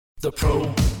The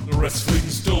Pro Wrestling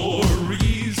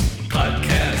Stories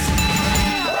Podcast.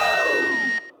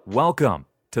 Welcome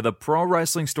to the Pro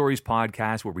Wrestling Stories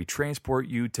Podcast, where we transport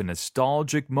you to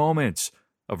nostalgic moments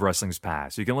of wrestling's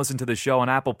past. You can listen to the show on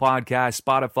Apple Podcasts,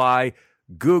 Spotify,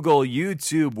 Google,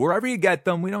 YouTube, wherever you get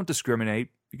them. We don't discriminate.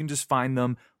 You can just find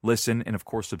them, listen, and of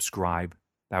course, subscribe.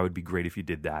 That would be great if you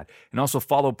did that. And also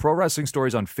follow Pro Wrestling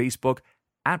Stories on Facebook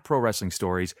at Pro Wrestling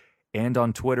Stories and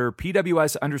on Twitter,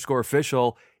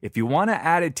 PWS_official. If you want to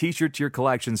add a t-shirt to your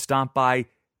collection, stop by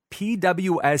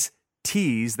PWS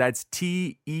Tees, that's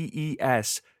TEES.com,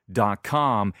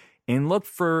 and look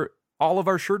for all of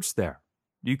our shirts there.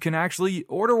 You can actually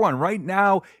order one right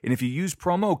now, and if you use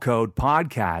promo code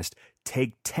PODCAST,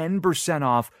 take 10%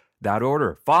 off that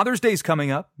order. Father's Day's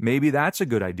coming up. Maybe that's a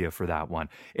good idea for that one.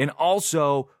 And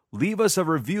also, leave us a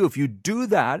review. If you do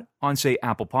that on, say,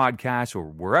 Apple Podcasts or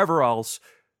wherever else,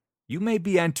 you may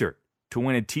be entered to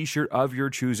win a t-shirt of your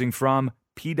choosing from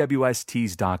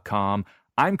PWStees.com.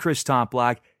 I'm Chris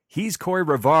Toplack. He's Corey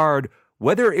Rivard.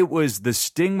 Whether it was the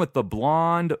Sting with the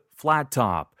blonde flat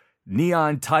top,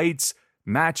 neon tights,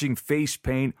 matching face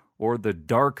paint, or the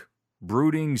dark,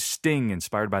 brooding Sting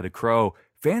inspired by the Crow,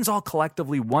 fans all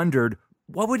collectively wondered,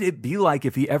 what would it be like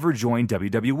if he ever joined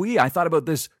WWE? I thought about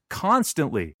this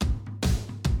constantly.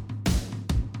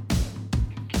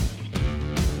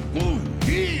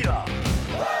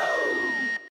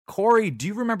 Corey, do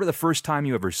you remember the first time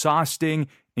you ever saw Sting,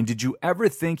 and did you ever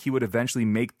think he would eventually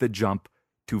make the jump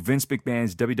to Vince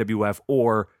McMahon's WWF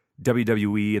or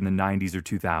WWE in the 90s or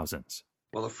 2000s?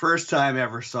 Well, the first time I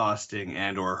ever saw Sting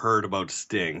and or heard about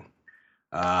Sting,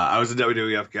 I was a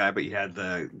WWF guy, but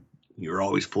you were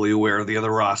always fully aware of the other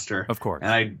roster. Of course.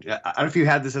 And I don't know if you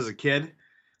had this as a kid,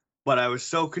 but I was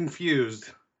so confused.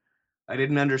 I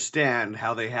didn't understand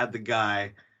how they had the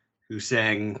guy who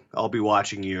sang "I'll Be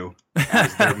Watching You"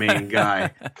 as their main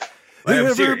guy.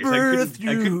 I'm serious.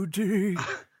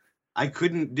 I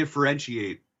couldn't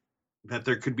differentiate that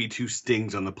there could be two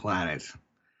Stings on the planet. Gotcha.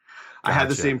 I had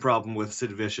the same problem with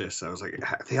Sid Vicious. I was like,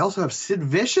 they also have Sid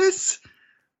Vicious?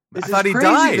 I thought he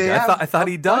died. I thought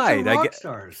he died.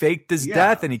 Faked his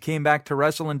death, and he came back to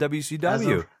wrestle in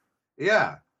WCW.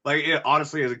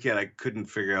 Honestly, as a kid, I couldn't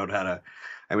figure out how to.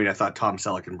 I mean, I thought Tom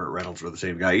Selleck and Burt Reynolds were the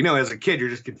same guy. You know, as a kid, you're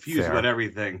just confused about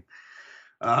everything.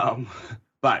 I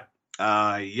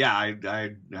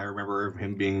remember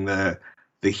him being the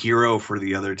hero for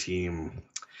the other team.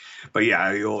 But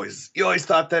yeah, you always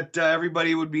thought that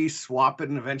everybody would be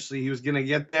swapping. Eventually, he was going to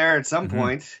get there at some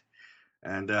point.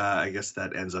 And I guess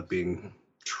that ends up being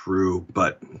true,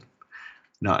 but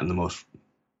not in the most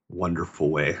wonderful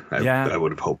way I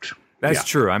would have hoped. That's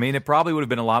true. I mean, it probably would have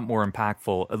been a lot more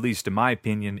impactful, at least in my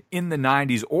opinion, in the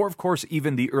 90s or, of course,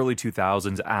 even the early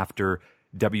 2000s after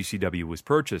WCW was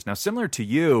purchased. Now, similar to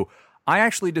you, I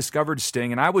actually discovered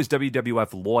Sting, and I was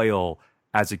WWF loyal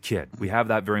as a kid. We have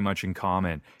that very much in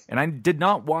common. And I did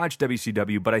not watch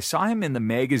WCW, but I saw him in the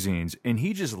magazines, and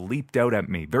he just leaped out at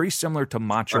me, very similar to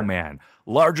Macho Man.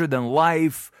 Larger than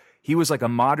life. He was like a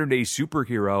modern-day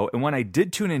superhero, and when I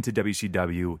did tune into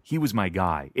WCW, he was my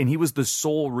guy, and he was the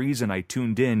sole reason I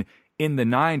tuned in the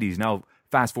 90s. Now,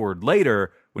 fast forward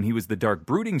later, when he was the dark,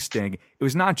 brooding Sting, it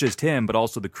was not just him, but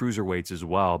also the cruiserweights as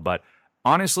well. But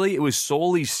honestly, it was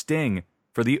solely Sting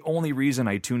for the only reason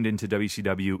I tuned into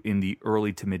WCW in the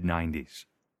early to mid-90s.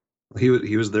 He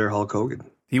was their Hulk Hogan.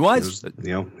 He was.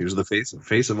 He was the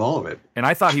face of all of it. And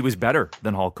I thought he was better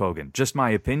than Hulk Hogan. Just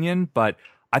my opinion, but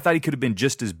I thought he could have been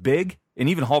just as big. And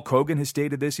even Hulk Hogan has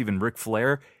stated this, even Ric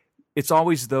Flair. It's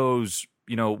always those,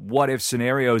 what-if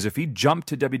scenarios. If he jumped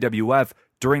to WWF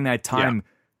during that time,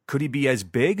 could he be as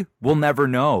big? We'll never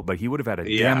know, but he would have had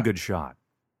a damn good shot.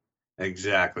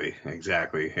 Exactly.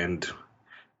 And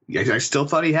I still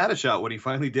thought he had a shot when he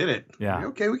finally did it. Yeah.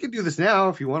 Okay, we can do this now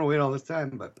if you want to wait all this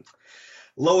time. But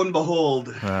lo and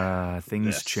behold,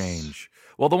 things change.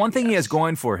 Well, the one thing he has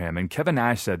going for him, and Kevin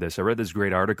Nash said this, I read this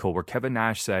great article where Kevin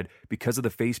Nash said because of the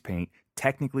face paint,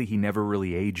 technically he never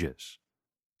really ages.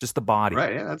 Just the body.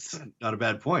 Right, yeah, that's not a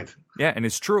bad point. Yeah, and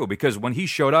it's true because when he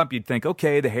showed up, you'd think,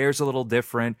 okay, the hair's a little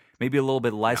different, maybe a little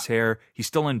bit less hair. He's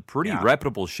still in pretty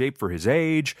reputable shape for his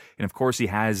age. And of course, he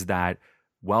has that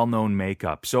well-known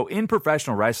makeup. So in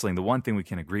professional wrestling, the one thing we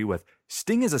can agree with,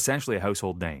 Sting is essentially a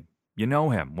household name. You know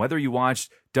him. Whether you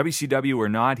watched WCW or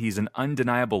not, he's an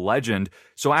undeniable legend.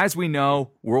 So as we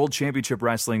know, World Championship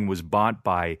Wrestling was bought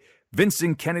by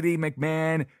Vincent Kennedy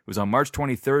McMahon. It was on March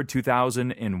 23rd,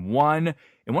 2001.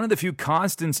 And one of the few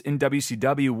constants in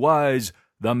WCW was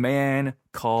the man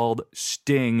called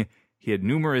Sting. He had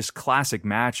numerous classic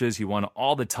matches. He won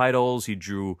all the titles. He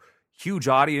drew huge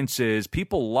audiences.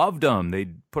 People loved him. They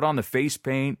put on the face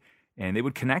paint and they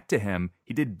would connect to him.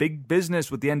 He did big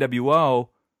business with the NWO,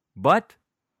 but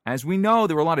as we know,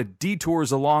 there were a lot of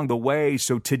detours along the way.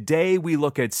 So today we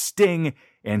look at Sting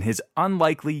and his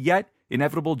unlikely yet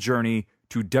inevitable journey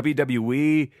to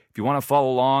WWE. If you want to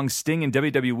follow along, Sting and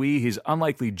WWE, his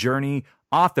unlikely journey,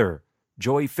 author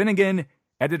Joey Finnegan,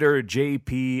 editor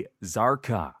J.P.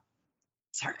 Zarka.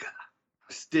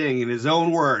 Sting, in his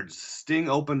own words, Sting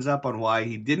opens up on why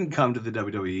he didn't come to the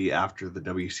WWE after the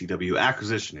WCW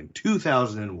acquisition in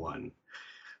 2001.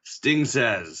 Sting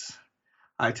says,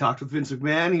 I talked with Vince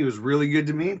McMahon. He was really good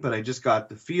to me, but I just got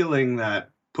the feeling that,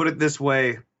 put it this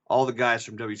way, all the guys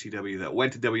from WCW that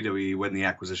went to WWE when the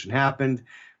acquisition happened,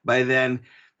 by then,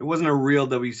 it wasn't a real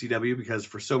WCW because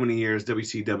for so many years,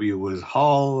 WCW was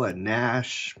Hall and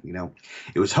Nash. You know,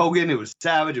 it was Hogan, it was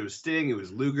Savage, it was Sting, it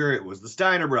was Luger, it was the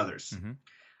Steiner brothers. Mm-hmm.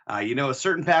 A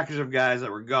certain package of guys that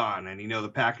were gone, and the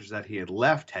package that he had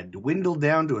left had dwindled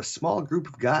down to a small group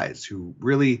of guys who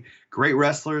really great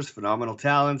wrestlers, phenomenal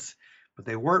talents, but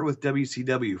they weren't with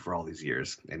WCW for all these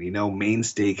years. And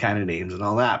mainstay kind of names and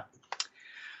all that.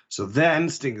 So then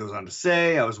Sting goes on to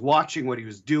say, I was watching what he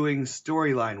was doing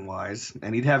storyline-wise,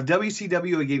 and he'd have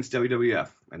WCW against WWF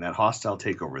and that hostile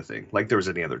takeover thing, like there was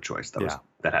any other choice. That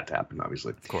had to happen,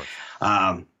 obviously. Of course.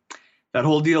 That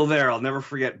whole deal there, I'll never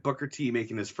forget Booker T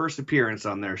making his first appearance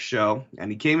on their show, and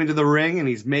he came into the ring, and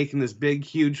he's making this big,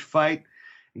 huge fight,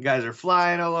 and guys are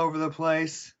flying all over the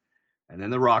place, and then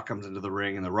The Rock comes into the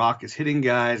ring, and The Rock is hitting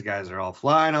guys are all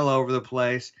flying all over the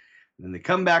place. And then they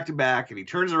come back to back, and he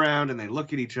turns around, and they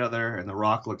look at each other, and The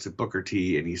Rock looks at Booker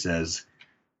T, and he says,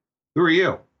 who are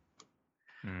you?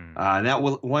 And that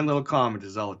one little comment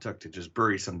is all it took to just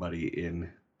bury somebody, in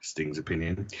Sting's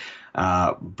opinion,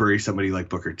 bury somebody like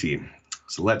Booker T.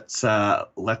 So let's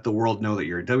let the world know that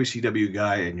you're a WCW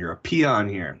guy, and you're a peon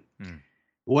here. It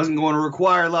wasn't going to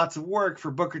require lots of work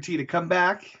for Booker T to come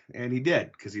back, and he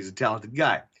did, because he's a talented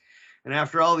guy. And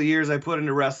after all the years I put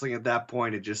into wrestling at that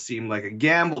point, it just seemed like a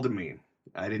gamble to me.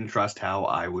 I didn't trust how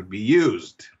I would be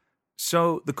used.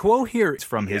 So the quote here is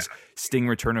from his Sting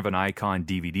Return of an Icon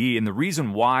DVD. And the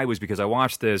reason why was because I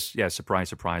watched this, surprise,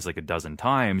 surprise, like a dozen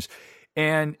times.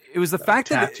 And it was the fact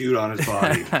that tattooed on his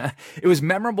body. It was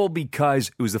memorable because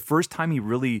it was the first time he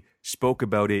really spoke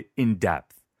about it in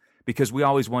depth. Because we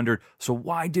always wondered, so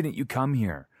why didn't you come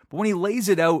here? But when he lays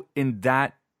it out in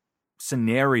that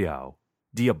scenario,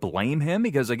 do you blame him?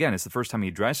 Because, again, it's the first time he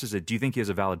addresses it. Do you think he has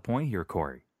a valid point here,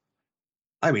 Corey?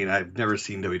 I mean, I've never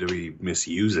seen WWE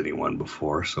misuse anyone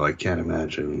before, so I can't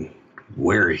imagine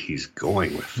where he's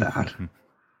going with that.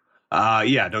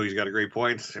 He's got a great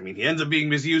point. I mean, he ends up being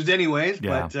misused anyways,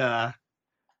 but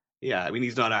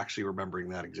he's not actually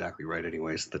remembering that exactly right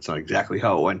anyways. That's not exactly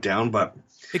how it went down, but...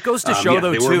 It goes to show,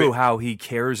 too, how he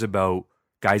cares about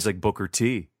guys like Booker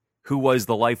T, who was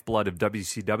the lifeblood of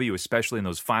WCW, especially in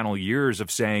those final years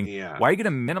of saying, why are you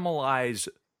going to minimalize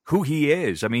who he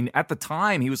is? I mean, at the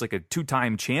time, he was like a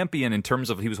two-time champion in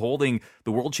terms of he was holding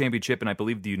the World Championship and I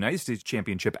believe the United States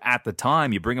Championship at the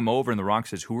time. You bring him over and The Rock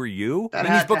says, who are you?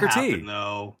 He's Booker T.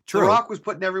 No, The Rock was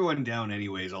putting everyone down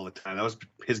anyways all the time. That was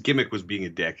his gimmick, was being a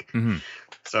dick. Mm-hmm.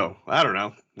 So, I don't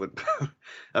know. That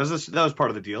was part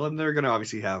of the deal. And they're going to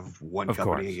obviously have one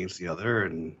company against the other.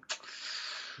 And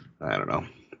I don't know.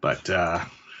 But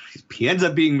he ends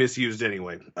up being misused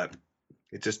anyway. But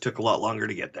it just took a lot longer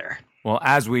to get there. Well,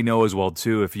 as we know as well,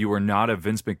 too, if you are not a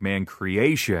Vince McMahon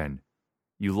creation,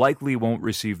 you likely won't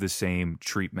receive the same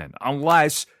treatment.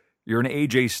 Unless you're an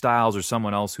AJ Styles or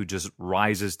someone else who just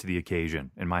rises to the occasion,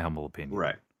 in my humble opinion.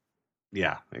 Right.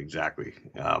 Yeah, exactly.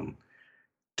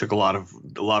 Took a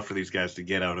lot for these guys to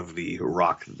get out of the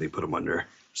rock that they put them under,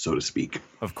 so to speak.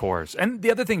 Of course. And the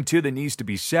other thing, too, that needs to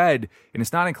be said, and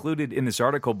it's not included in this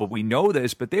article, but we know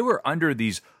this, but they were under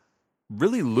these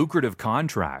really lucrative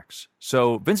contracts.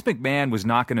 So Vince McMahon was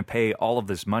not going to pay all of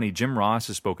this money. Jim Ross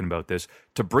has spoken about this,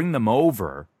 to bring them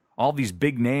over, all these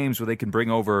big names where they can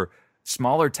bring over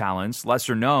smaller talents,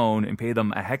 lesser known, and pay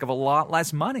them a heck of a lot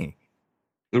less money.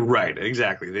 Right,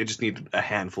 exactly. They just need a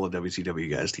handful of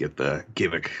WCW guys to get the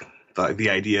gimmick, the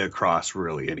idea across,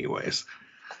 really, anyways.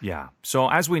 Yeah. So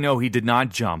as we know, he did not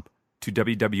jump to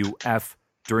WWF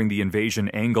during the Invasion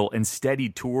angle. Instead, he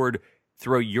toured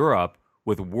throughout Europe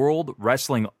with World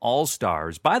Wrestling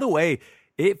All-Stars. By the way,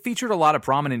 it featured a lot of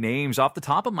prominent names. Off the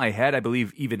top of my head, I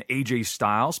believe even AJ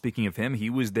Styles, speaking of him, he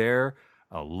was there.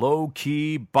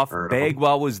 Low-key, Buff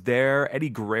Bagwell was there. Eddie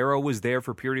Guerrero was there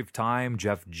for a period of time.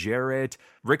 Jeff Jarrett,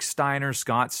 Rick Steiner,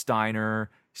 Scott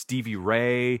Steiner, Stevie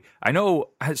Ray. I know,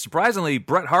 surprisingly,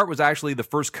 Bret Hart was actually the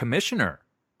first commissioner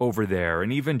over there.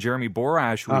 And even Jeremy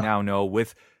Borash, who we now know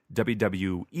with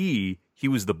WWE, He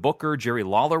was the booker. Jerry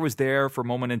Lawler was there for a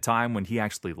moment in time when he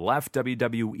actually left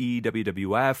WWE,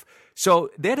 WWF. So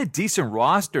they had a decent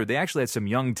roster. They actually had some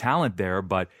young talent there,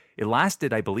 but it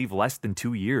lasted, I believe, less than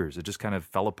 2 years. It just kind of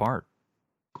fell apart.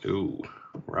 Ooh,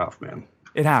 rough, man.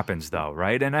 It happens, though,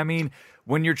 right? And I mean,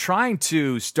 when you're trying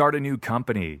to start a new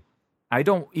company, I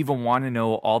don't even want to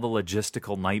know all the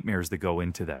logistical nightmares that go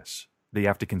into this that you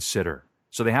have to consider.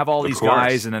 So they have all these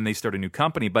guys, and then they start a new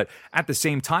company. But at the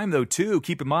same time, though, too,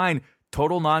 keep in mind,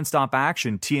 Total Nonstop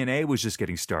Action, TNA was just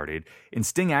getting started, and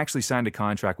Sting actually signed a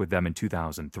contract with them in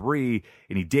 2003,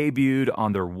 and he debuted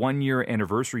on their one-year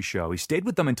anniversary show. He stayed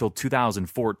with them until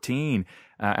 2014,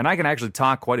 and I can actually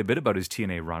talk quite a bit about his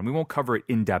TNA run. We won't cover it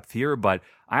in depth here, but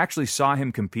I actually saw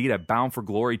him compete at Bound for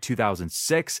Glory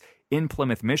 2006 in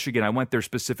Plymouth, Michigan. I went there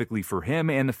specifically for him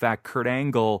and the fact Kurt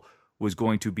Angle was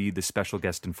going to be the special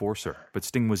guest enforcer, but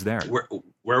Sting was there.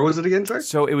 Where was it again, sorry?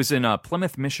 So it was in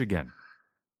Plymouth, Michigan.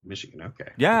 Michigan,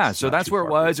 okay. Yeah, so that's where it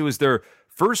was. It was their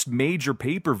first major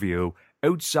pay-per-view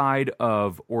outside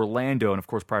of Orlando, and of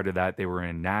course, prior to that, they were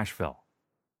in Nashville.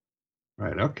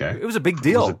 Right, okay. It was a big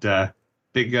deal. Was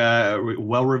it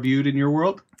well-reviewed in your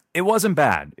world? It wasn't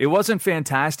bad. It wasn't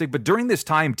fantastic, but during this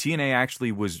time, TNA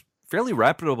actually was fairly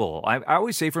reputable. I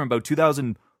always say from about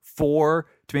 2004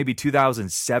 to maybe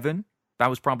 2007, that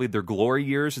was probably their glory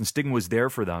years, and Sting was there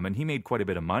for them, and he made quite a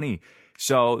bit of money.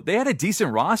 So they had a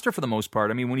decent roster for the most part.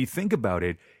 I mean, when you think about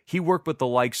it, he worked with the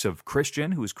likes of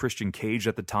Christian, who was Christian Cage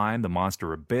at the time, the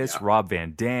Monster Abyss, Rob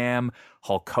Van Dam,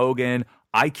 Hulk Hogan.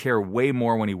 I care way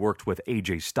more when he worked with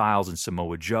AJ Styles and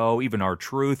Samoa Joe, even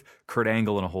R-Truth, Kurt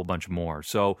Angle, and a whole bunch more.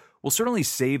 So we'll certainly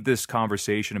save this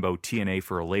conversation about TNA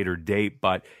for a later date,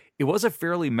 but it was a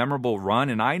fairly memorable run,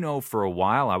 and I know for a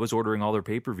while I was ordering all their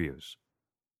pay-per-views.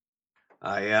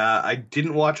 I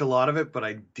didn't watch a lot of it, but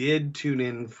I did tune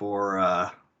in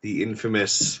for the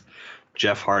infamous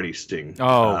Jeff Hardy Sting.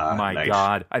 Oh my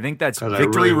God! I think that's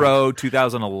Victory Road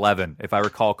 2011, if I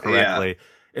recall correctly,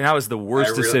 and that was the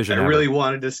worst decision. I really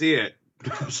wanted to see it,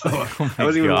 so I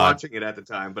wasn't even watching it at the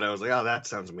time. But I was like, "Oh, that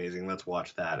sounds amazing. Let's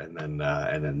watch that." And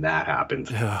then that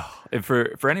happened. And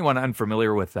for anyone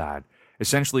unfamiliar with that,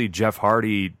 essentially Jeff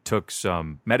Hardy took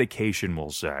some medication,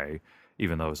 we'll say,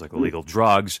 even though it was like illegal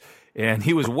drugs. And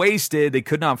he was wasted. They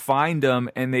could not find him,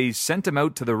 and they sent him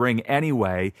out to the ring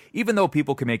anyway, even though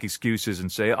people can make excuses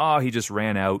and say, oh, he just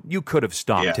ran out. You could have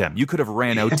stopped him. You could have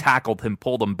ran out, tackled him,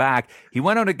 pulled him back. He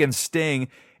went out against Sting,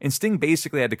 and Sting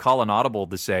basically had to call an audible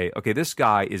to say, okay, this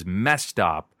guy is messed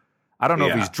up. I don't know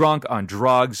if he's drunk, on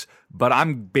drugs, but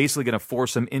I'm basically going to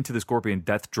force him into the Scorpion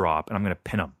Death Drop, and I'm going to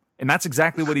pin him. And that's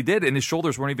exactly what he did, and his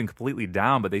shoulders weren't even completely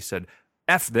down, but they said,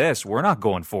 F this, we're not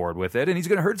going forward with it, and he's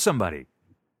going to hurt somebody.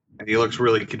 And he looks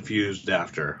really confused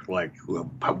after, like,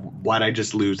 why'd I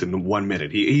just lose in 1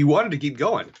 minute? He wanted to keep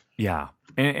going. Yeah,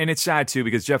 and it's sad, too,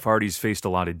 because Jeff Hardy's faced a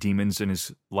lot of demons in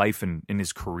his life and in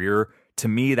his career. To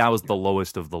me, that was the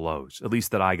lowest of the lows, at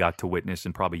least that I got to witness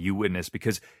and probably you witnessed,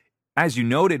 because as you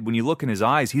noted, when you look in his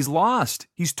eyes, he's lost.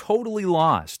 He's totally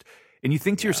lost. And you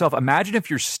think to yourself, imagine if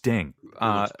you're Sting.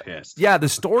 Pissed. Yeah, the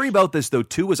story about this, though,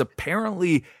 too, was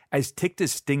apparently, as ticked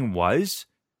as Sting was,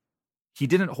 he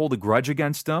didn't hold a grudge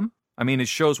against him. I mean, it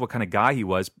shows what kind of guy he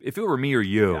was. If it were me or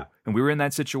you, and we were in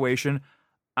that situation,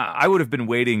 I would have been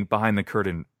waiting behind the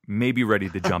curtain, maybe ready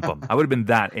to jump him. I would have been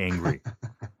that angry.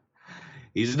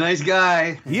 He's a nice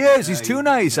guy. He is. He's too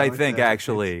nice, I think,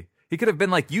 actually. He could have been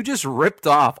like, you just ripped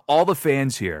off all the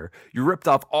fans here. You ripped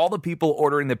off all the people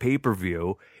ordering the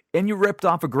pay-per-view, and you ripped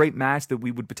off a great match that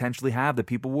we would potentially have that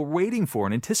people were waiting for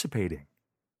and anticipating.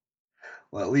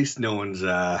 Well, at least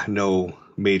no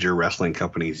major wrestling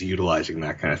companies utilizing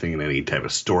that kind of thing in any type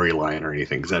of storyline or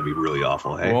anything, because that'd be really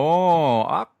awful, hey? Oh,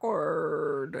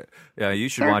 awkward. Yeah, you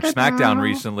should watch SmackDown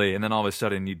recently, and then all of a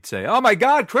sudden you'd say, oh my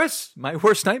God, Chris, my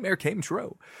worst nightmare came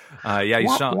true. You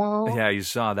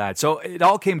saw that. So it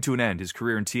all came to an end, his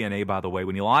career in TNA, by the way,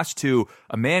 when he lost to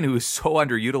a man who was so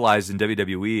underutilized in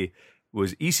WWE,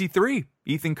 was EC3,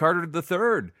 Ethan Carter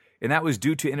III, and that was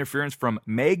due to interference from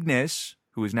Magnus,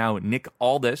 who is now Nick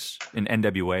Aldis in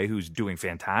NWA, who's doing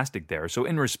fantastic there. So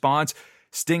in response,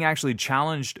 Sting actually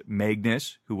challenged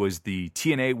Magnus, who was the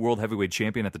TNA World Heavyweight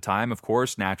Champion at the time, of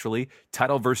course, naturally.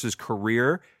 Title versus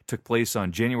career took place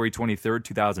on January 23rd,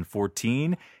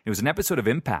 2014. It was an episode of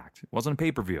Impact. It wasn't a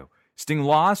pay-per-view. Sting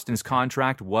lost, and his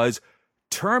contract was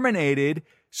terminated.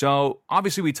 So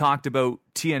obviously we talked about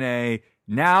TNA.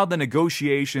 Now the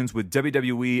negotiations with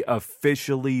WWE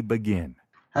officially begin.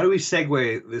 How do we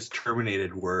segue this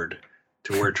terminated word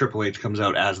to where Triple H comes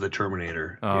out as the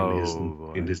Terminator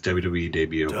in his WWE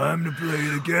debut? Time to play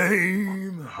the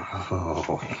game.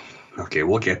 Oh, okay,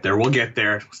 we'll get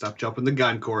there. Stop jumping the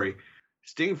gun, Corey.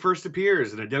 Sting first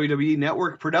appears in a WWE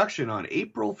Network production on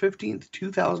April 15th,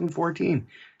 2014,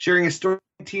 sharing a story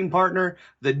team partner,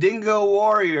 the Dingo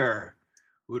Warrior,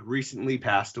 who had recently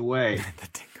passed away. The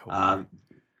Dingo Warrior.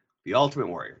 The Ultimate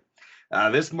Warrior.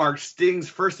 This marked Sting's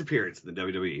first appearance in the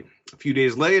WWE. A few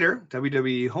days later,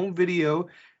 WWE Home Video,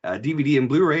 DVD and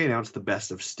Blu-ray announced the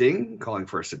Best of Sting, calling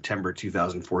for a September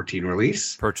 2014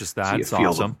 release. Purchase that. It's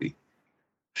awesome.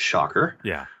 Shocker.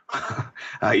 Yeah.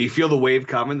 You feel the wave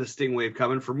coming, the Sting wave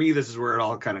coming. For me, this is where it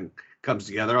all kind of comes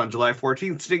together. On July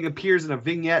 14th, Sting appears in a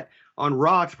vignette on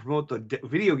Raw to promote the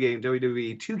video game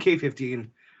WWE 2K15,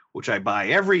 which I buy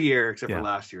every year except for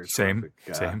last year. Same.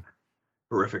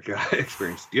 Horrific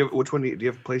experience. Do you have which one? Do you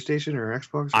have PlayStation or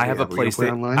Xbox? I have a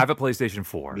PlayStation. I have a PlayStation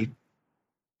 4.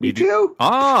 Me too.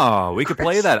 Oh, we could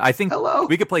play that. I think Hello.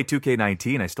 we could play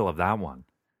 2K19. I still have that one.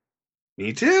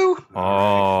 Me too.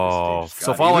 Oh,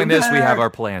 so following this, we have our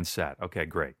plan set. Okay,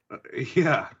 great.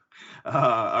 Yeah.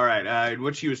 All right. In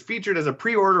which he was featured as a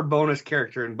pre-order bonus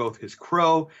character in both his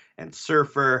Crow and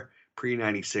Surfer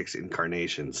pre-96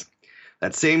 incarnations.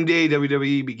 That same day,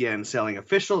 WWE began selling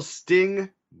official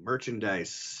Sting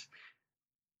merchandise.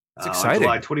 It's exciting.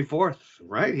 On July 24th,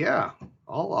 right? Yeah.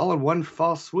 All in one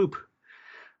fall swoop.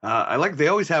 They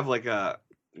always have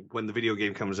when the video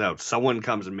game comes out, someone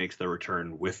comes and makes their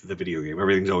return with the video game.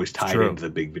 Everything's always tied into the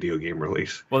big video game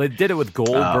release. Well, they did it with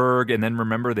Goldberg, and then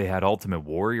remember they had Ultimate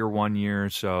Warrior one year.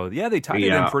 So, yeah, they tied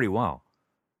it in pretty well.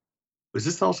 Was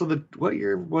this also what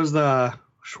year was the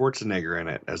Schwarzenegger in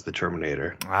it as the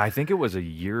Terminator? I think it was a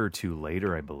year or two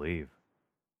later, I believe.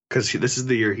 Because this is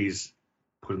the year he's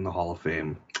put in the Hall of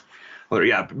Fame. Well,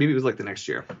 yeah, maybe it was the next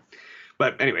year.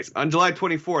 But anyways, on July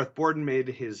 24th, Borden made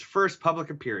his first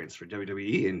public appearance for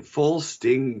WWE in full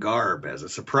Sting garb as a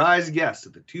surprise guest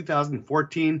at the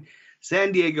 2014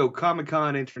 San Diego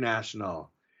Comic-Con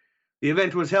International. The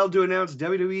event was held to announce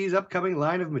WWE's upcoming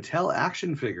line of Mattel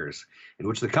action figures, in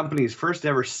which the company's first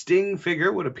ever Sting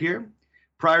figure would appear.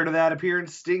 Prior to that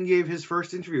appearance, Sting gave his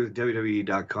first interview with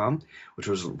WWE.com, which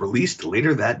was released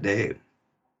later that day.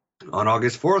 On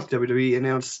August 4th, WWE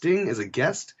announced Sting as a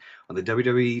guest on the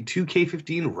WWE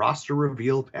 2K15 roster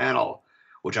reveal panel,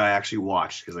 which I actually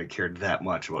watched because I cared that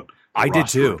much about the I did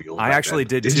too. I actually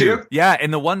did too. You? Yeah,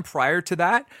 and the one prior to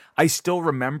that, I still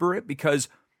remember it because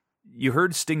you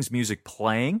heard Sting's music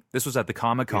playing. This was at the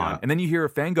Comic-Con. And then you hear a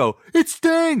fan go, "It's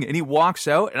Sting!" And he walks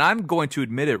out, and I'm going to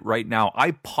admit it right now.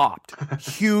 I popped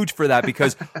huge for that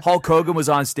because Hulk Hogan was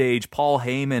on stage, Paul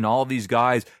Heyman, all these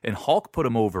guys, and Hulk put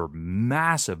him over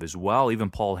massive as well, even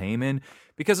Paul Heyman,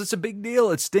 because it's a big deal.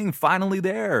 It's Sting finally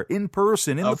there, in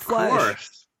person, in the flesh. Of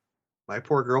course. My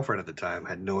poor girlfriend at the time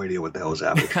had no idea what the hell was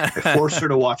happening. I forced her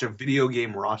to watch a video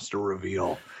game roster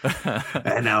reveal,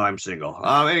 and now I'm single.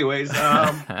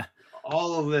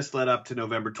 All of this led up to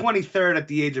November 23rd. At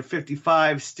the age of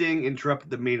 55, Sting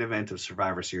interrupted the main event of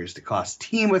Survivor Series to cost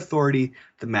Team Authority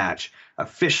the match,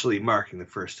 officially marking the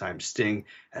first time Sting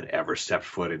had ever stepped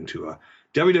foot into a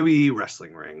WWE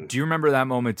wrestling ring. Do you remember that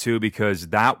moment too? Because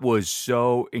that was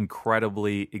so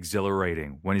incredibly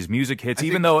exhilarating when his music hits,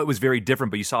 even though it was very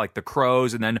different, but you saw the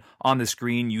crows, and then on the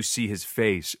screen you see his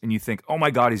face and you think, oh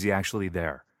my God, is he actually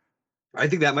there? I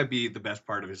think that might be the best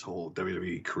part of his whole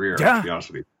WWE career, yeah, to be honest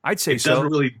with you. I'd say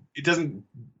It doesn't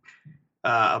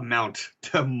amount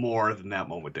to more than that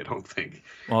moment, I don't think.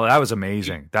 Well, that was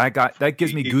amazing. That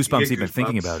gives me goosebumps even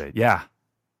thinking about it. Yeah.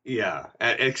 Yeah,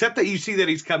 except that you see that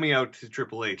he's coming out to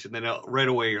Triple H, and then right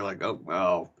away you're like,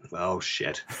 oh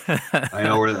shit, I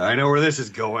know where this is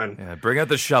going. Yeah, bring out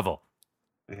the shovel.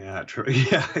 Yeah,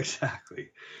 yeah,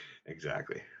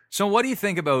 exactly. So, what do you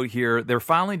think about here? They're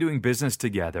finally doing business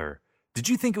together. Did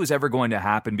you think it was ever going to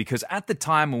happen? Because at the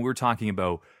time when we were talking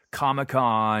about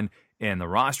Comic-Con and the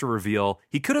roster reveal,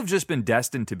 he could have just been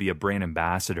destined to be a brand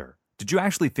ambassador. Did you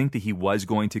actually think that he was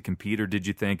going to compete, or did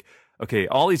you think, okay,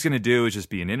 all he's going to do is just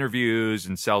be in interviews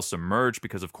and sell some merch,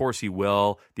 because of course he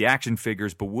will, the action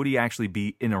figures, but would he actually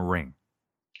be in a ring?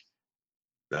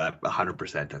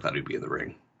 100%. I thought he'd be in the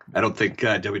ring. I don't think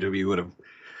WWE would have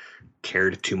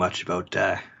cared too much about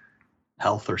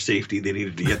health or safety. They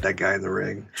needed to get that guy in the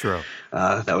ring. True.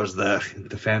 That was the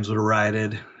fans would have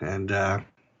rioted, and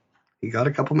he got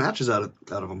a couple matches out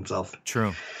of himself.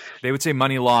 True. They would say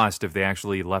money lost if they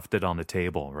actually left it on the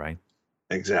table, right?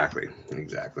 Exactly.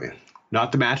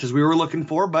 Not the matches we were looking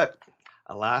for, but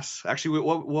alas. Actually,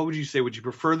 what would you say? Would you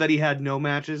prefer that he had no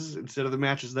matches instead of the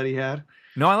matches that he had?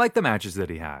 No, I like the matches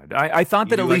that he had. I thought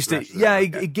that at least,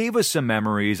 it gave us some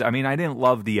memories. I mean, I didn't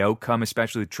love the outcome,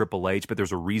 especially with Triple H, but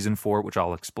there's a reason for it, which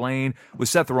I'll explain. With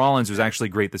Seth Rollins, it was actually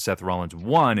great that Seth Rollins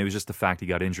won. It was just the fact he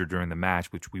got injured during the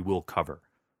match, which we will cover.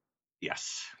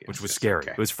 Yes. which was yes, scary.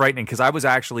 okay. It was frightening because I was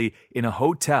actually in a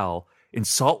hotel in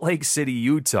Salt Lake City,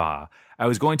 Utah. I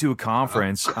was going to a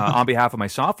conference on behalf of my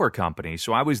software company.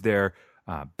 So I was there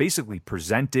basically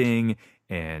presenting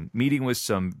and meeting with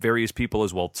some various people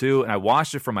as well, too. And I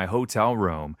watched it from my hotel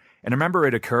room. And I remember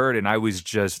it occurred, and I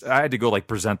had to go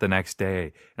present the next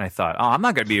day. And I thought, I'm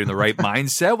not going to be in the right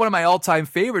mindset. One of my all-time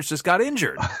favorites just got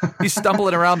injured. He's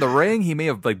stumbling around the ring. He may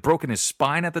have broken his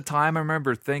spine at the time. I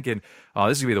remember thinking,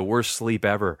 this is going to be the worst sleep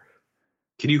ever.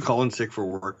 Can you call in sick for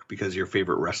work because your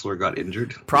favorite wrestler got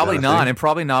injured? Probably not, and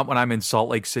probably not when I'm in Salt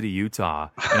Lake City, Utah,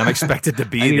 and I'm expected to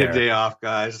be I need there. a day off,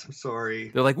 guys. I'm sorry.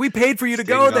 They're like, we paid for you to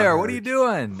Sting go got there. hurt. What are you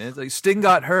doing? It's like, Sting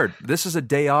got hurt. This is a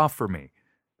day off for me.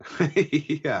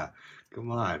 Yeah,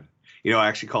 come on. I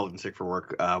actually called in sick for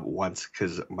work once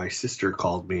because my sister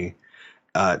called me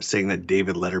saying that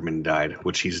David Letterman died,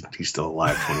 which he's still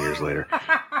alive 20 years later.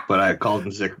 But I called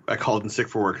in sick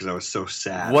for work because I was so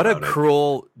sad. What a about it.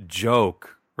 cruel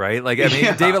joke, right?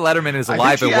 Yeah. David Letterman is alive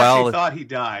I and think she well. actually thought he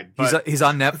died. But He's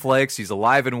on Netflix. He's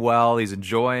alive and well. He's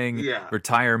enjoying Yeah.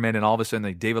 retirement, and all of a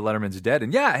sudden, David Letterman's dead.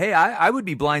 And yeah, hey, I would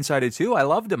be blindsided too. I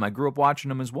loved him. I grew up watching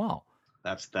him as well.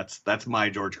 that's my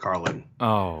George Carlin.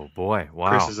 Oh boy,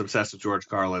 wow! Chris is obsessed with George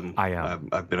Carlin. I am.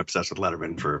 I've been obsessed with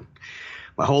Letterman for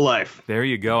my whole life. There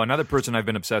you go. Another person I've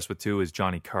been obsessed with too is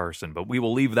Johnny Carson, but we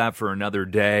will leave that for another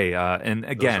day. And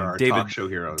again, Those are our David talk show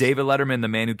heroes. David Letterman, the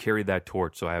man who carried that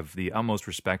torch. So I have the utmost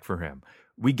respect for him.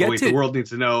 We get to the world needs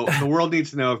to know. The world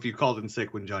needs to know if you called in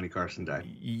sick when Johnny Carson died.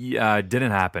 Yeah, it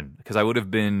didn't happen because I would have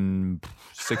been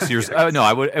 6 years. No,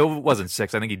 I would. It wasn't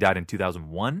 6. I think he died in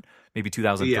 2001, maybe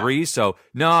 2003. Yeah. So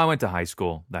no, I went to high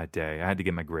school that day. I had to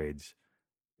get my grades.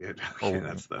 Yeah,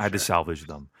 that's I had to fair. salvage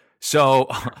them. So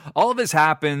all of this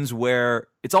happens where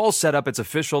it's all set up. It's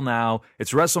official now.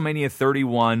 It's WrestleMania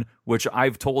 31, which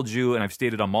I've told you and I've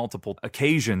stated on multiple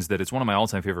occasions that it's one of my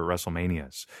all-time favorite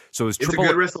WrestleManias. So It's a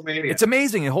good WrestleMania. It's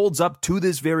amazing. It holds up to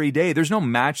this very day. There's no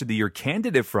match of the year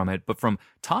candidate from it, but from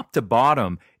top to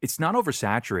bottom, it's not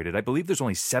oversaturated. I believe there's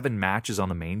only 7 matches on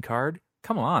the main card.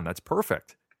 Come on, that's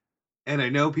perfect. And I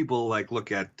know people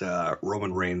look at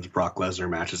Roman Reigns, Brock Lesnar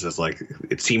matches as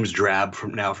it seems drab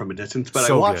from a distance, but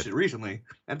So I watched good. it recently.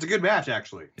 And it's a good match,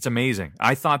 actually. It's amazing.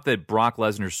 I thought that Brock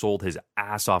Lesnar sold his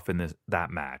ass off in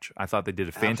that match. I thought they did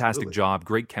a fantastic Absolutely. job,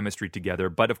 great chemistry together.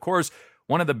 But of course,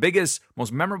 one of the biggest,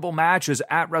 most memorable matches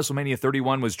at WrestleMania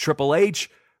 31 was Triple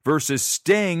H versus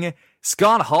Sting.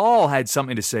 Scott Hall had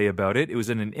something to say about it. It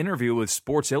was in an interview with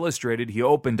Sports Illustrated. He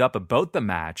opened up about the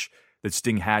match that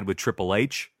Sting had with Triple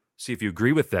H. See if you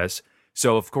agree with this.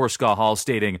 So, of course, Scott Hall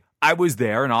stating, I was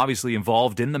there and obviously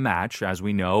involved in the match. As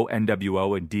we know,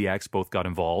 NWO and DX both got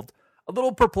involved. A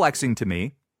little perplexing to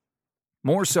me.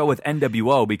 More so with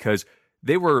NWO because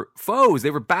they were foes.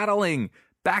 They were battling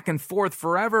back and forth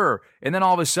forever. And then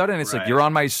all of a sudden, it's like, Right. you're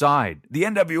on my side. The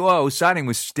NWO siding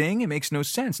with Sting, it makes no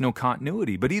sense, no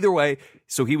continuity. But either way,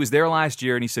 so he was there last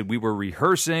year and he said, we were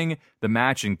rehearsing the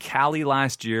match in Cali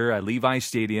last year at Levi's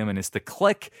Stadium, and it's the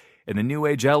Clique and the New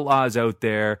Age Outlaws out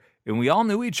there, and we all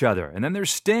knew each other. And then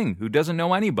there's Sting, who doesn't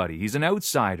know anybody. He's an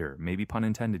outsider, maybe pun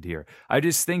intended here. I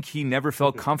just think he never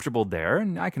felt comfortable there,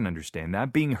 and I can understand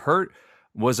that. Being hurt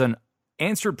was an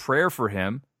answered prayer for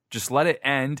him. Just let it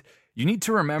end. You need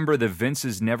to remember that Vince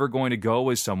is never going to go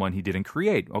with someone he didn't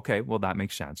create. Okay, well, that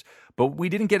makes sense. But we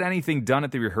didn't get anything done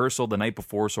at the rehearsal the night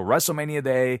before. So WrestleMania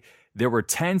Day, there were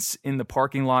tents in the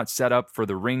parking lot set up for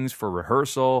the rings for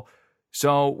rehearsal.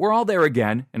 So we're all there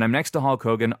again, and I'm next to Hulk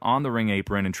Hogan on the ring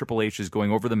apron, and Triple H is going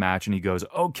over the match, and he goes,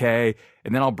 okay,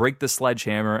 and then I'll break the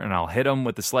sledgehammer, and I'll hit him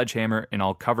with the sledgehammer, and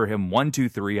I'll cover him 1, 2,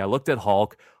 3. I looked at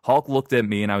Hulk. Hulk looked at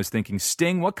me, and I was thinking,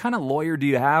 Sting, what kind of lawyer do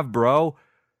you have, bro?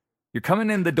 You're coming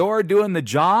in the door doing the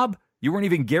job? You weren't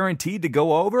even guaranteed to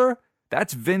go over?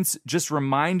 That's Vince just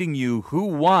reminding you who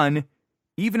won,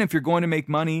 even if you're going to make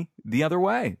money the other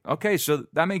way. Okay, so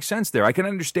that makes sense there. I can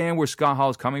understand where Scott Hall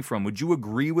is coming from. Would you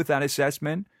agree with that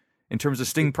assessment in terms of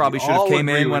Sting probably should have all came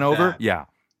agree in, went with over? that. Yeah.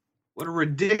 What a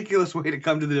ridiculous way to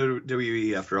come to the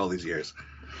WWE after all these years.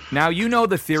 Now, you know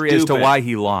the theory as to Stupid. why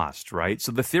he lost, right?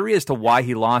 So the theory as to why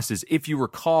he lost is, if you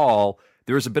recall,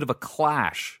 there was a bit of a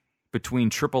clash between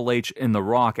Triple H and The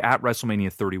Rock at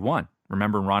WrestleMania 31.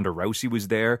 Remember, Ronda Rousey was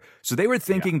there? So they were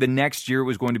thinking the next year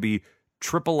was going to be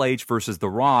Triple H versus The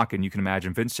Rock, and you can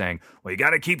imagine Vince saying, well, you got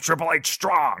to keep Triple H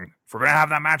strong. If we're going to have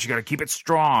that match, you got to keep it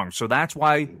strong. So that's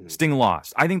why Sting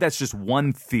lost. I think that's just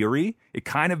one theory. It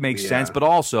kind of makes sense, but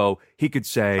also he could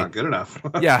say, Not good enough.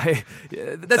 yeah,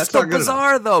 that's still not good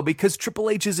bizarre, though, because Triple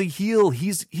H is a heel.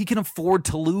 He can afford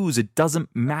to lose. It doesn't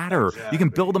matter. You can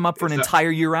build him up for an Exactly.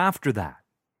 entire year after that.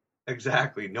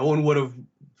 Exactly. No one would have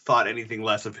thought anything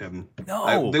less of him.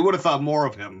 No. They would have thought more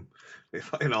of him,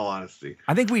 in all honesty.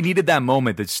 I think we needed that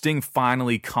moment that Sting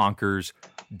finally conquers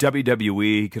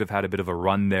WWE. He could have had a bit of a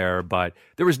run there, but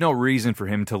there was no reason for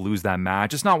him to lose that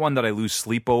match. It's not one that I lose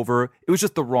sleep over. It was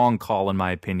just the wrong call, in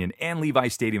my opinion. And Levi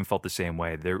Stadium felt the same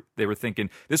way. They were thinking,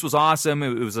 this was awesome.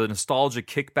 It was a nostalgic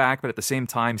kickback, but at the same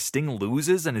time, Sting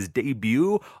loses in his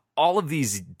debut. All of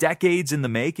these decades in the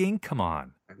making. Come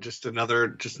on. Just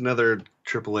another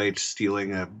Triple H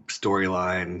stealing a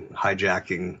storyline,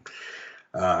 hijacking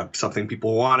something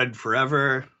people wanted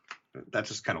forever. That's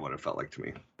just kind of what it felt like to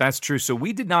me. That's true. So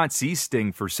we did not see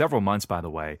Sting for several months, by the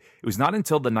way. It was not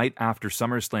until the night after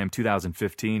SummerSlam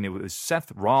 2015. It was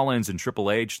Seth Rollins and Triple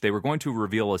H. They were going to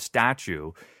reveal a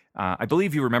statue. I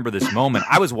believe you remember this moment.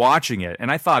 I was watching it, and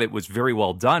I thought it was very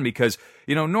well done because,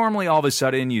 normally all of a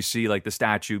sudden you see like the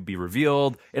statue be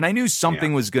revealed, and I knew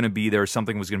something was going to be there,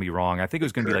 something was going to be wrong. I think it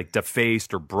was going to be like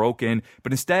defaced or broken,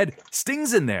 but instead,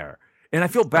 Sting's in there. And I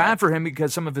feel bad for him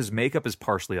because some of his makeup is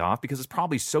partially off because it's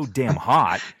probably so damn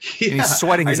hot, and he's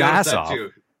sweating his ass off.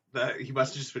 Too. He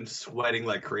must have just been sweating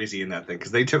like crazy in that thing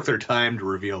because they took their time to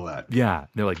reveal that. Yeah,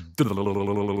 they're like,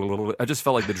 I just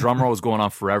felt like the drum roll was going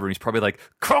on forever, and he's probably like,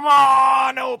 "Come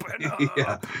on, open up."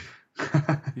 Yeah.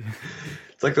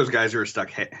 It's like those guys who are stuck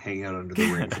hanging out under the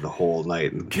ring for the whole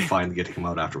night and finally get him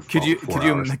out after 4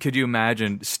 hours. Could you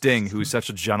imagine Sting, who's such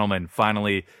a gentleman,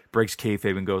 finally breaks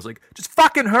kayfabe and goes like, "Just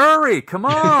fucking hurry, come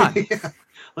on,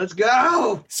 let's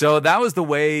go." So that was the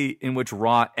way in which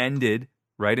Raw ended,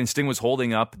 right? And Sting was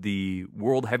holding up the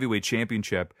World Heavyweight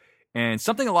Championship, and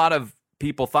something a lot of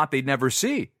people thought they'd never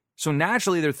see. So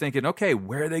naturally, they're thinking, okay,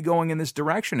 where are they going in this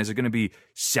direction? Is it going to be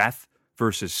Seth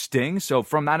versus Sting? So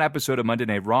from that episode of Monday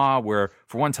Night Raw, where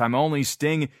for one time only,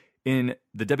 Sting in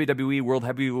the WWE World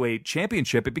Heavyweight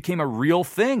Championship, it became a real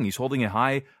thing. He's holding it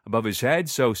high above his head.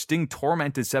 So Sting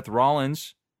tormented Seth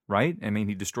Rollins, right? I mean,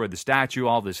 he destroyed the statue.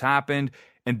 All this happened.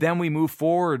 And then we move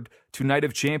forward to Night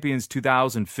of Champions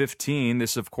 2015.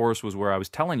 This, of course, was where I was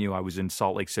telling you I was in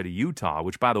Salt Lake City, Utah,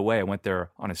 which, by the way, I went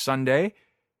there on a Sunday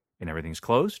and everything's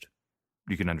closed.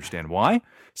 You can understand why.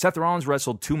 Seth Rollins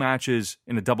wrestled 2 matches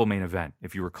in a double main event,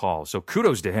 if you recall. So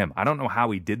kudos to him. I don't know how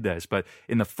he did this, but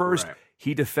in the first,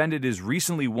 he defended his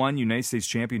recently won United States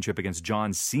Championship against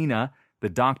John Cena. The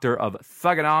Doctor of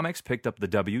Thugonomics picked up the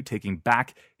W, taking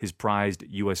back his prized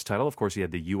U.S. title. Of course, he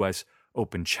had the U.S.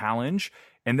 Open Challenge.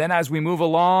 And then as we move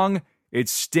along,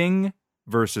 it's Sting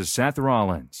versus Seth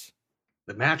Rollins.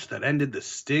 The match that ended the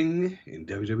Sting in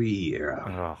WWE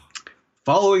era. Oh.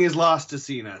 Following his loss to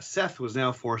Cena, Seth was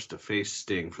now forced to face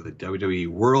Sting for the WWE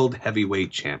World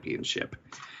Heavyweight Championship.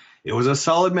 It was a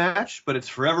solid match, but it's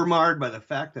forever marred by the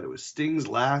fact that it was Sting's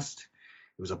last.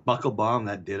 It was a buckle bomb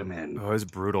that did him in. Oh, it was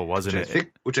brutal, wasn't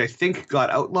it? Which I think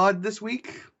got outlawed this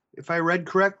week, if I read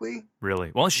correctly.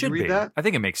 Really? Well, it should be. That? I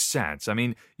think it makes sense. I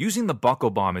mean, using the buckle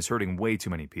bomb is hurting way too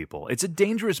many people. It's a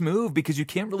dangerous move because you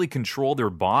can't really control their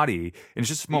body, and it's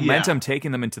just momentum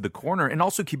taking them into the corner. And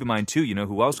also keep in mind, too,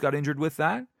 who else got injured with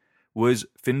that? Was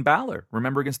Finn Balor.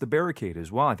 Remember, against the barricade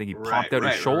as well. I think he popped out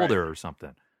his shoulder or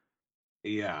something.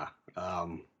 Yeah.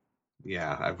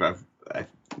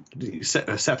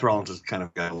 Seth Rollins has kind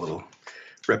of got a little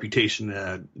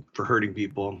reputation for hurting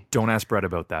people. Don't ask Brett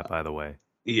about that, by the way.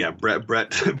 Yeah,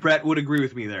 Brett would agree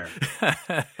with me there.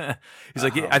 He's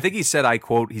like, I think he said, I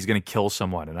quote, he's going to kill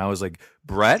someone. And I was like,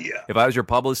 Brett, if I was your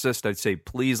publicist, I'd say,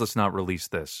 please, let's not release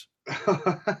this.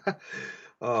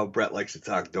 Oh, Brett likes to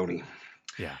talk, don't he?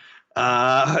 Yeah.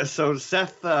 So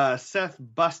Seth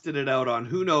busted it out on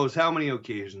who knows how many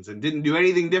occasions and didn't do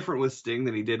anything different with Sting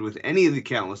than he did with any of the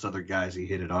countless other guys he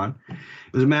hit it on.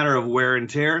 It was a matter of wear and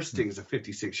tear. Sting's a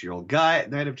 56-year-old guy at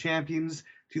Night of Champions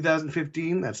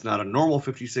 2015. That's not a normal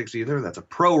 56 either. That's a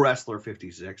pro wrestler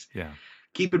 56. Yeah.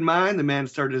 Keep in mind, the man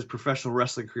started his professional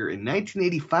wrestling career in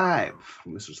 1985.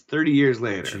 And this was 30 years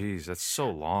later. Jeez, that's so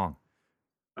long.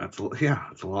 That's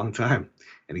a long time.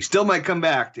 And he still might come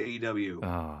back to AEW.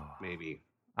 Oh, maybe.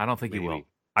 I don't think he will.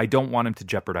 I don't want him to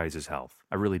jeopardize his health.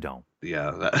 I really don't.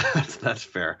 Yeah, that's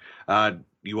fair.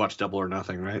 You watched Double or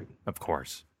Nothing, right? Of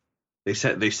course. They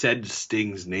said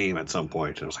Sting's name at some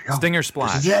point, and I was like, Stinger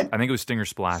Splash. I think it was Stinger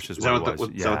Splash is what it was.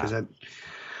 Is that what they said?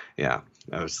 Yeah.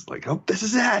 I was like, oh, this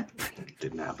is it.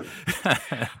 Didn't happen.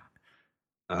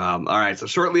 All right, so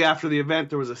shortly after the event,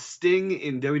 there was a Sting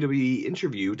in WWE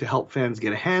interview to help fans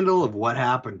get a handle of what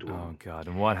happened to him. Oh, God,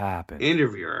 and what happened?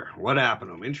 Interviewer, what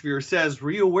happened to him? Interviewer says, were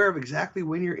you aware of exactly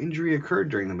when your injury occurred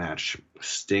during the match?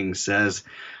 Sting says,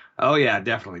 oh, yeah,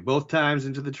 definitely. Both times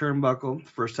into the turnbuckle.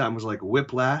 First time was like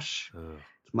whiplash. Ugh.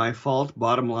 It's my fault.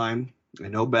 Bottom line, I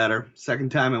know better.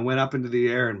 Second time I went up into the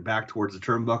air and back towards the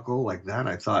turnbuckle like that.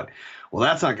 I thought, well,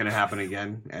 that's not going to happen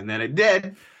again. And then it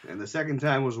did. And the second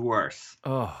time was worse.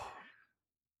 Oh.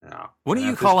 No. Wouldn't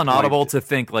you call an audible to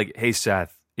think like, hey,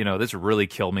 Seth, this really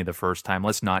killed me the first time.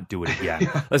 Let's not do it again.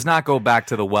 Let's not go back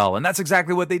to the well. And that's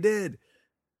exactly what they did.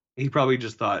 He probably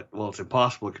just thought, well, it's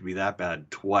impossible it could be that bad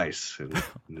twice. And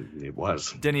it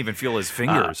was. Didn't even feel his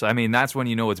fingers. I mean, that's when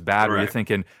you know it's bad. Where you're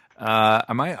thinking,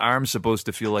 are my arms supposed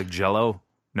to feel like Jell-O?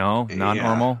 No, not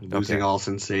normal. Losing all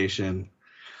sensation.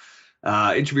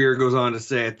 Interviewer goes on to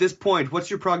say, at this point, what's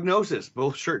your prognosis,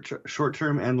 both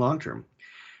short-term and long-term?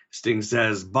 Sting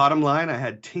says, bottom line, I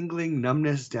had tingling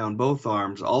numbness down both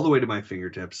arms all the way to my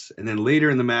fingertips. And then later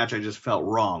in the match, I just felt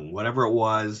wrong, whatever it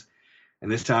was. And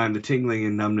this time, the tingling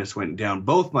and numbness went down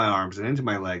both my arms and into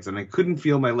my legs, and I couldn't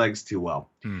feel my legs too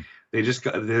well. They just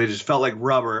felt like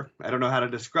rubber. I don't know how to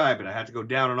describe it. I had to go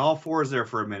down on all fours there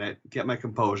for a minute, get my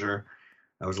composure.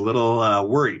 I was a little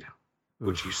worried,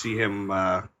 which you see him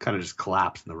kind of just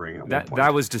collapse in the ring at one point.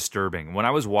 That was disturbing. When I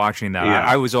was watching that,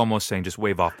 I was almost saying, just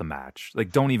wave off the match.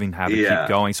 Like, don't even have it keep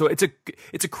going. So it's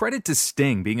a credit to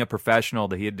Sting, being a professional,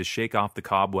 that he had to shake off the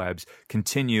cobwebs,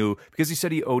 continue, because he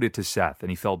said he owed it to Seth,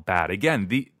 and he felt bad. Again,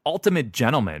 the ultimate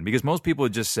gentleman, because most people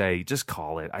would just say, just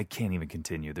call it. I can't even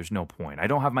continue. There's no point. I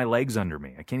don't have my legs under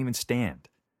me. I can't even stand.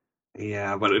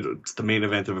 Yeah, but it's the main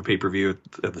event of a pay-per-view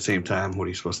at the same time. What are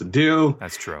you supposed to do?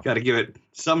 That's true. Got to give it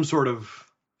some sort of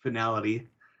finality.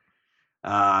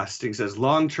 Sting says,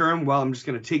 long-term, well, I'm just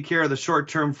going to take care of the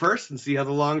short-term first and see how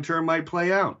the long-term might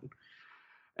play out.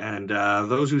 And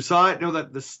those who saw it know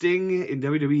that the Sting in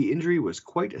WWE injury was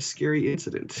quite a scary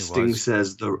incident. Sting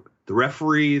says, the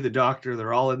referee, the doctor,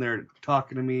 they're all in there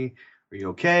talking to me. Are you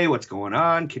okay? What's going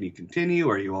on? Can you continue?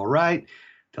 Are you all right?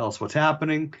 Tell us what's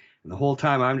happening. And the whole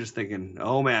time I'm just thinking,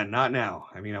 oh man, not now.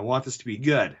 I mean, I want this to be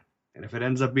good. And if it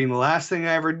ends up being the last thing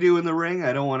I ever do in the ring,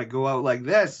 I don't want to go out like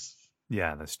this.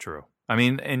 Yeah, that's true. I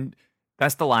mean, and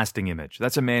that's the lasting image.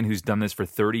 That's a man who's done this for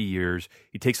 30 years.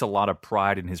 He takes a lot of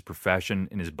pride in his profession,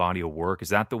 in his body of work. Is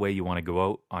that the way you want to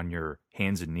go out, on your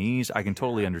hands and knees? I can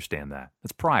totally understand that.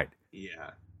 That's pride.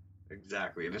 Yeah,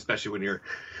 exactly. And especially when your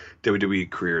WWE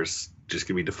career is just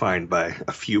going to be defined by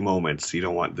a few moments. You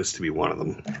don't want this to be one of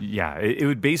them. Yeah, it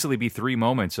would basically be 3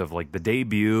 moments of like the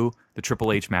debut, the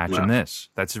Triple H match, and this.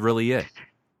 That's really it.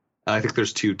 I think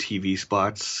there's 2 TV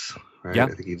spots. Right? Yeah.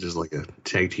 I think he does like a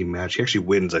tag team match. He actually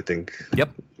wins, I think. Yep.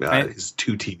 His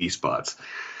 2 TV spots.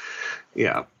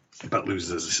 Yeah, but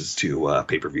loses his 2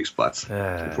 pay-per-view spots,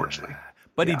 unfortunately.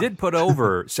 But he did put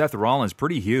over Seth Rollins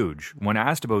pretty huge when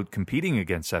asked about competing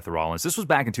against Seth Rollins. This was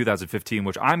back in 2015,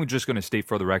 which I'm just going to state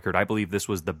for the record, I believe this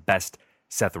was the best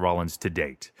Seth Rollins to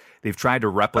date. They've tried to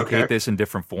replicate this in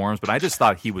different forms, but I just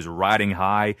thought he was riding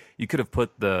high. You could have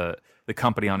put the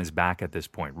company on his back at this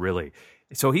point, really.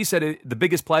 So he said, the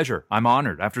biggest pleasure. I'm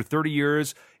honored. After 30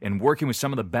 years and working with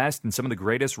some of the best and some of the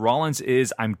greatest, Rollins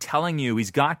is, I'm telling you,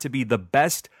 he's got to be the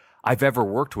best I've ever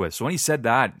worked with. So when he said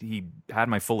that, he had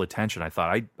my full attention. I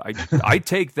thought, I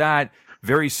take that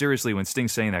very seriously when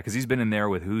Sting's saying that, because he's been in there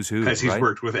with who's who. Because he's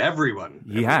worked with everyone.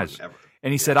 He has. Ever.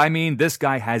 And he said, I mean, this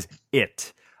guy has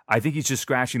it. I think he's just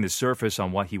scratching the surface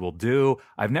on what he will do.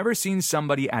 I've never seen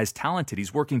somebody as talented.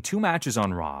 He's working 2 matches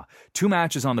on Raw, 2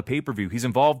 matches on the pay-per-view. He's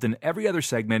involved in every other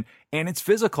segment, and it's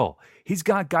physical. He's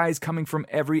got guys coming from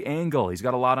every angle. He's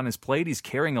got a lot on his plate. He's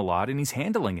carrying a lot, and he's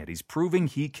handling it. He's proving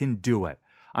he can do it.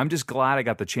 I'm just glad I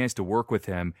got the chance to work with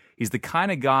him. He's the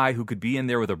kind of guy who could be in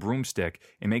there with a broomstick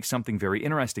and make something very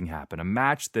interesting happen, a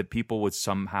match that people would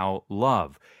somehow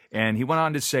love. And he went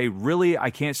on to say, really, I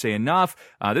can't say enough.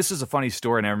 This is a funny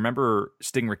story, and I remember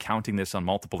Sting recounting this on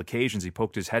multiple occasions. He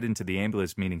poked his head into the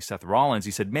ambulance, meaning Seth Rollins.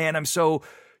 He said, man, I'm so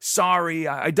sorry.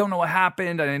 I don't know what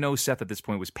happened. And I know Seth at this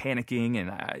point was panicking,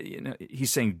 and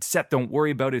he's saying, Seth, don't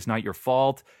worry about it. It's not your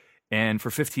fault. And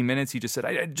for 15 minutes, he just said,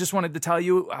 I just wanted to tell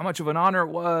you how much of an honor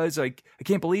it was. I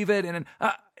can't believe it. And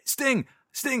then,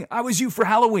 Sting, I was you for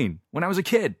Halloween when I was a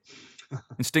kid.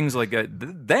 And Sting's like,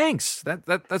 thanks.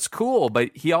 That's cool. But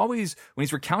he always, when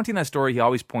he's recounting that story, he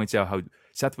always points out how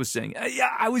Seth was saying, yeah,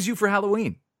 I was you for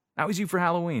Halloween.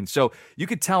 So you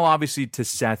could tell, obviously, to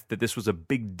Seth that this was a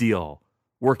big deal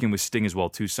working with Sting as well,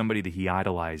 too, somebody that he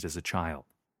idolized as a child.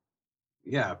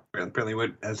 Yeah, apparently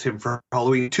went as him for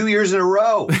Halloween 2 years in a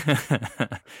row.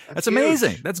 That's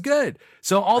amazing. That's good.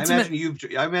 So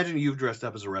ultimately, I imagine you've dressed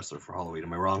up as a wrestler for Halloween.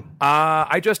 Am I wrong?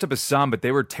 I dressed up as some, but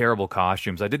they were terrible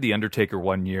costumes. I did the Undertaker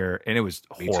one year, and it was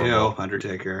horrible. Me too,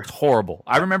 Undertaker. It's horrible.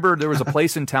 I remember there was a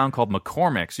place in town called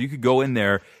McCormick, so you could go in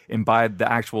there and buy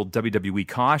the actual WWE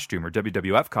costume or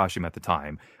WWF costume at the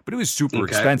time, but it was super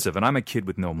expensive, and I'm a kid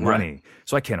with no money,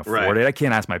 so I can't afford it. I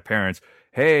can't ask my parents,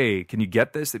 hey, can you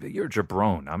get this? They'd be, you're a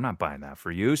jabron. I'm not buying that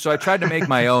for you. So I tried to make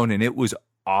my own, and it was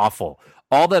awful.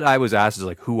 All that I was asked is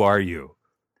like, who are you?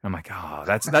 I'm like, oh,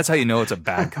 that's how you know it's a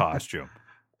bad costume.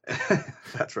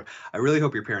 That's right. I really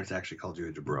hope your parents actually called you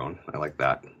a jabron. I like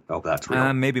that. I hope that's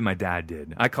real. Maybe my dad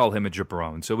did. I call him a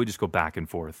jabron, so we just go back and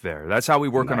forth there. That's how we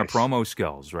work on our promo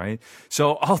skills, right?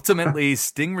 So ultimately,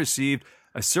 Sting received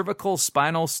a cervical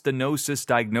spinal stenosis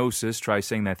diagnosis. Try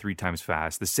saying that 3 times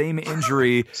fast. The same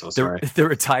injury that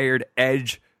retired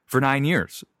Edge for 9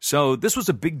 years. So this was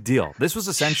a big deal. This was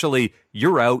essentially,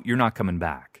 you're out, you're not coming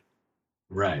back.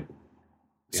 Right.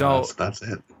 So that's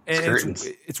it.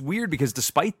 It's weird because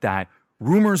despite that,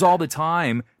 rumors all the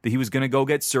time that he was going to go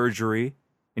get surgery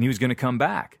and he was going to come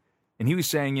back. And he was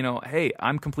saying, hey,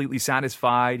 I'm completely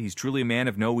satisfied. He's truly a man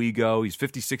of no ego. He's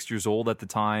 56 years old at the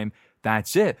time.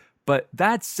 That's it. But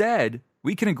that said,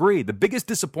 we can agree the biggest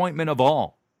disappointment of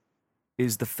all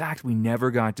is the fact we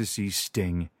never got to see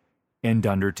Sting and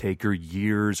Undertaker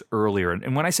years earlier.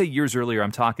 And when I say years earlier,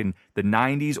 I'm talking the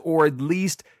 90s or at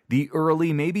least the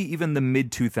early, maybe even the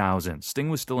mid-2000s.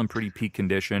 Sting was still in pretty peak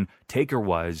condition. Taker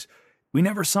was. We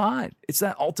never saw it. It's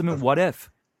that ultimate what if.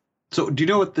 So do you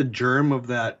know what the germ of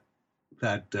that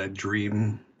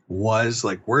dream was?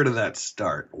 Like, where did that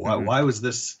start? Why was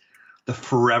this the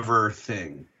forever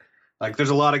thing? Like,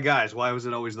 there's a lot of guys. Why was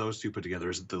it always those two put together?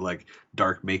 Is it the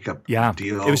dark makeup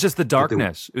deal? It was just the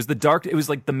darkness. It was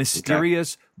like the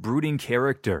mysterious, brooding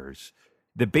characters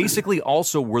that basically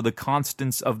also were the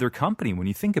constants of their company. When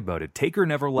you think about it, Taker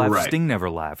never left, Sting never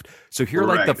left. So here,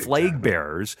 like the flag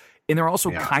bearers, and they're also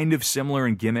kind of similar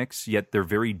in gimmicks, yet they're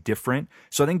very different.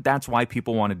 So I think that's why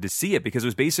people wanted to see it, because it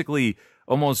was basically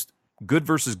almost good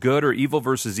versus good or evil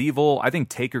versus evil. I think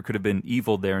Taker could have been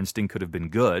evil there and Sting could have been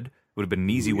good. Would have been an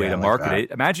easy way to market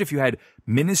it. Imagine if you had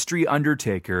Ministry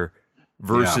Undertaker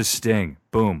versus Sting.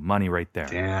 Boom, money right there.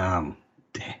 Damn.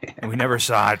 And we never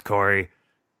saw it, Corey.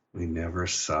 We never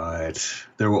saw it.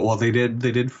 They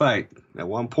did fight at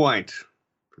one point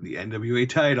for the NWA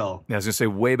title. Yeah, I was going to say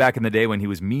way back in the day when he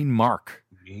was Mean Mark.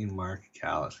 Mean Mark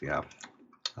Callis, yeah.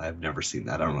 I've never seen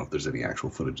that. I don't know if there's any actual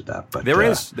footage of that, but there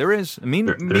is. There's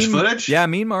footage. Yeah,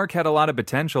 Mean Mark had a lot of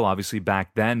potential, obviously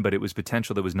back then, but it was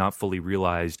potential that was not fully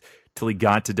realized till he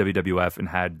got to WWF and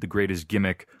had the greatest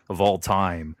gimmick of all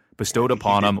time bestowed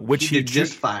upon him, which he did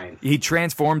just fine. He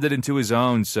transformed it into his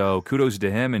own. So kudos to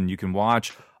him, and you can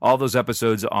watch all those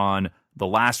episodes on The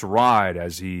Last Ride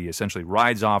as he essentially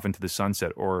rides off into the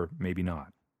sunset, or maybe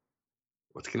not.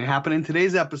 What's going to happen in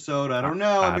today's episode? I don't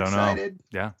know. I'm excited.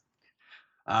 Yeah.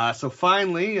 So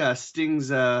finally, Sting's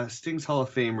Hall of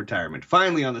Fame retirement.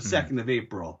 Finally, on the 2nd of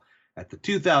April, at the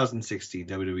 2016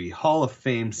 WWE Hall of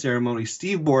Fame ceremony,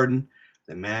 Steve Borden,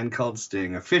 the man called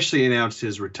Sting, officially announced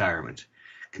his retirement,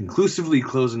 conclusively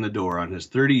closing the door on his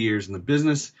 30 years in the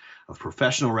business of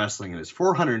professional wrestling and his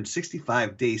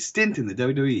 465-day stint in the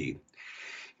WWE. He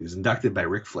was inducted by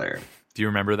Ric Flair. Do you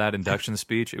remember that induction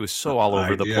speech? It was so all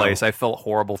over the place. I felt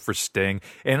horrible for Sting.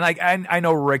 And I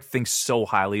know Rick thinks so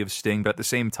highly of Sting, but at the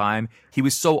same time, he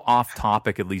was so off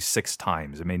topic at least 6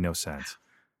 times. It made no sense.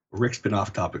 Rick's been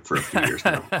off topic for a few years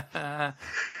now.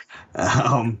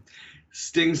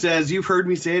 Sting says, "You've heard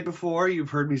me say it before.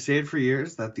 You've heard me say it for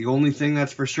years, that the only thing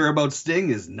that's for sure about Sting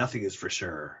is nothing is for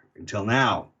sure. Until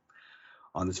now.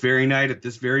 On this very night, at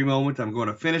this very moment, I'm going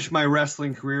to finish my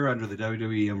wrestling career under the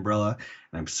WWE umbrella,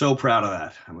 and I'm so proud of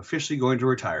that. I'm officially going to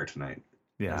retire tonight."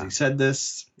 Yeah. As he said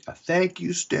this, a "thank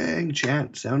you, Sting"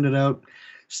 chant sounded out.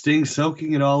 Sting,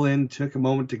 soaking it all in, took a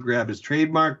moment to grab his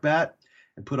trademark bat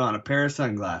and put on a pair of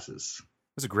sunglasses. It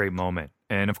was a great moment.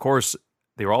 And of course,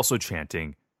 they were also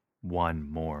chanting, "One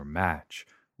more match.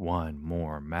 One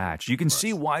more match." You can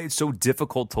see why it's so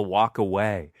difficult to walk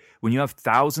away when you have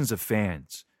thousands of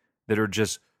fans that are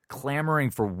just clamoring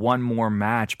for one more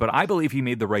match. But I believe he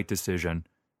made the right decision,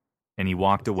 and he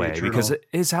walked away because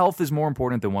his health is more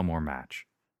important than one more match.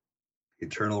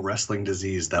 Eternal wrestling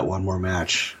disease, that one more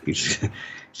match. You just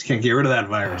can't get rid of that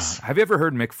virus. Have you ever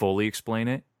heard Mick Foley explain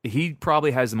it? He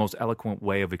probably has the most eloquent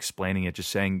way of explaining it, just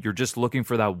saying you're just looking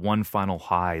for that one final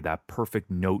high, that perfect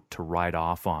note to ride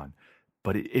off on.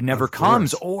 But it never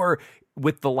comes. Or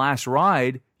with The Last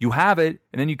Ride, you have it,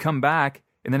 and then you come back,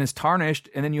 and then it's tarnished,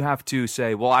 and then you have to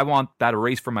say, well, I want that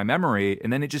erased from my memory,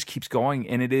 and then it just keeps going,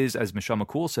 and it is, as Michelle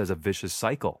McCool says, a vicious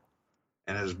cycle.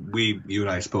 And as you and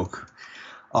I spoke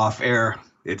off air,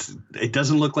 it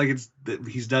doesn't look like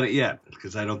he's done it yet,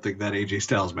 because I don't think that AJ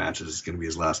Styles match is going to be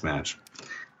his last match.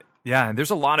 Yeah, and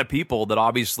there's a lot of people that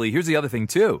obviously, here's the other thing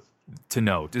too to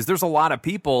note, is there's a lot of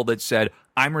people that said,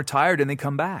 I'm retired, and they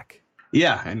come back.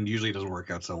 Yeah, and usually it doesn't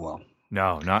work out so well.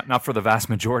 No, not for the vast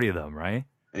majority of them, right?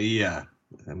 Yeah.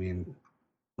 I mean,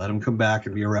 let him come back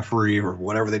and be a referee or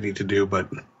whatever they need to do. But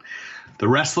the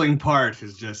wrestling part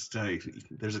is just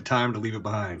there's a time to leave it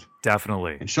behind.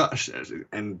 Definitely.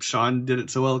 And Sean did it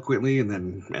so eloquently, and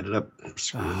then ended up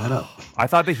screwing that up. I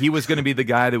thought that he was going to be the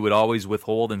guy that would always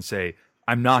withhold and say,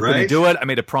 I'm not going to Right? do it. I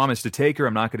made a promise to Taker.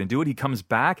 I'm not going to do it. He comes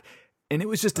back, and it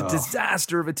was just a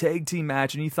disaster of a tag team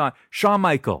match. And you thought, Shawn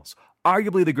Michaels,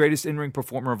 arguably the greatest in-ring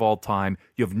performer of all time.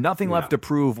 You have nothing left to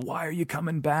prove. Why are you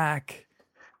coming back?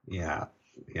 Yeah.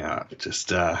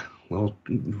 Just well,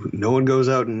 no one goes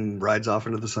out and rides off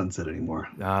into the sunset anymore.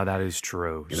 That is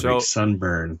true. Get a big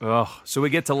sunburn. So we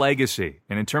get to legacy.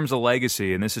 And in terms of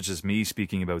legacy, and this is just me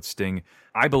speaking about Sting,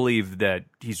 I believe that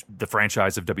he's the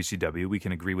franchise of WCW. We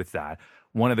can agree with that.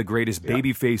 One of the greatest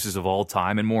baby faces of all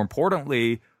time. And more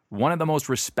importantly, one of the most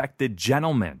respected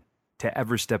gentlemen to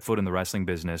ever step foot in the wrestling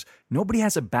business. Nobody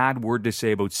has a bad word to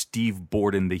say about Steve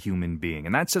Borden, the human being.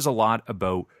 And that says a lot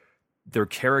about their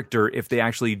character if they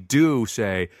actually do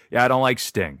say, yeah, I don't like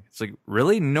Sting. It's like,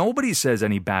 really? Nobody says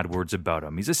any bad words about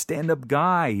him. He's a stand-up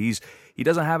guy. He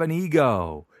doesn't have an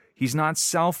ego. He's not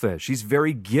selfish. He's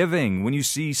very giving. When you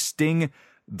see Sting,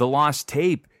 the Lost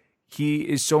Tape, he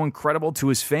is so incredible to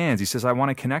his fans. He says, I want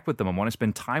to connect with them. I want to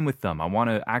spend time with them. I want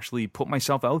to actually put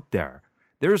myself out there.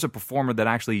 There's a performer that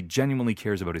actually genuinely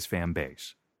cares about his fan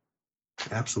base.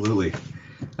 Absolutely.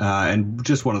 And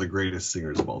just one of the greatest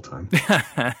singers of all time.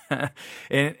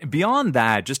 And beyond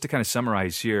that, just to kind of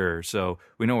summarize here, so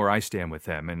we know where I stand with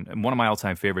him. And one of my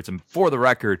all-time favorites, and for the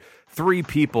record, 3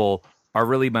 people are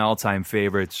really my all-time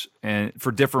favorites, and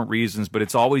for different reasons, but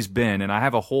it's always been, and I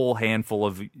have a whole handful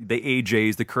of the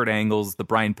AJs, the Kurt Angles, the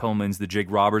Brian Pillmans, the Jake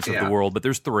Roberts of the world, but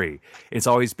there's 3. It's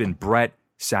always been Bret,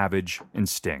 Savage, and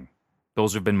Sting.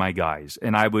 Those have been my guys,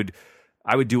 and I would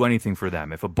do anything for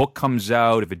them. If a book comes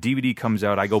out, if a DVD comes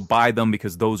out, I go buy them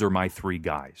because those are my 3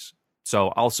 guys.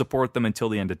 So I'll support them until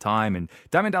the end of time. And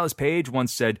Diamond Dallas Page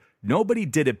once said, nobody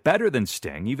did it better than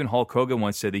Sting. Even Hulk Hogan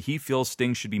once said that he feels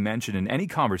Sting should be mentioned in any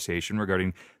conversation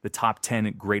regarding the top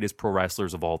 10 greatest pro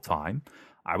wrestlers of all time.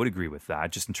 I would agree with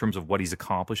that, just in terms of what he's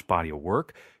accomplished, body of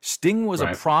work. Sting was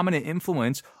a prominent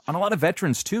influence on a lot of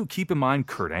veterans, too. Keep in mind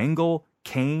Kurt Angle,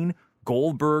 Kane,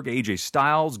 Goldberg, AJ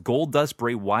Styles, Goldust,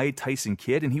 Bray Wyatt, Tyson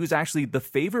Kidd, and he was actually the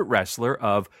favorite wrestler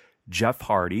of Jeff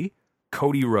Hardy,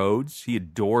 Cody Rhodes. He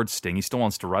adored Sting. He still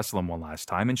wants to wrestle him one last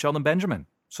time, and Sheldon Benjamin.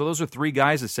 So those are 3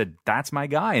 guys that said, that's my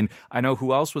guy. And I know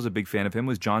who else was a big fan of him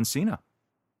was John Cena.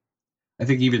 I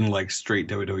think even like straight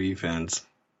WWE fans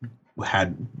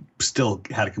still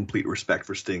had a complete respect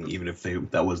for Sting, even if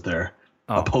that was their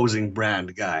opposing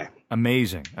brand guy.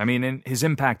 Amazing. I mean, and his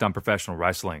impact on professional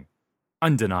wrestling,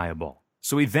 undeniable.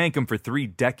 So we thank him for 3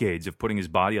 decades of putting his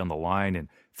body on the line and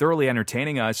thoroughly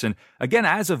entertaining us. And again,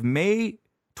 as of May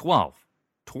 12th,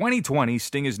 2020,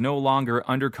 Sting is no longer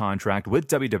under contract with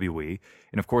WWE.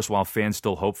 And of course, while fans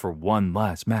still hope for one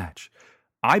last match,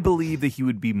 I believe that he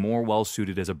would be more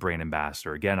well-suited as a brand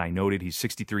ambassador. Again, I noted he's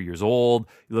 63 years old.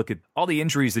 You look at all the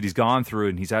injuries that he's gone through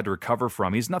and he's had to recover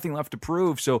from. He has nothing left to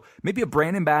prove. So maybe a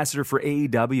brand ambassador for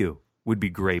AEW would be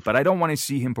great. But I don't want to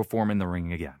see him perform in the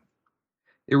ring again.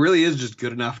 It really is just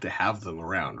good enough to have them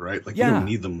around, right? Like, you don't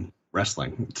need them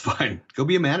wrestling. It's fine. Go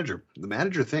be a manager. The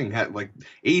manager thing, like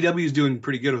AEW is doing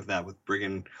pretty good with that, with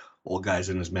bringing old guys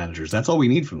in as managers. That's all we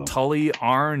need from them. Tully,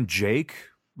 Arn, Jake,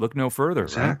 look no further.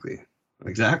 Exactly. Right?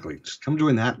 Exactly. Just come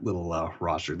join that little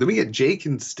roster. Then we get Jake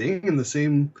and Sting in the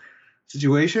same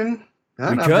situation.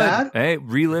 Not bad. Hey,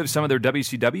 relive some of their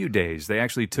WCW days. They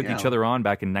actually took each other on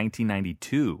back in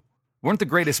 1992. Weren't the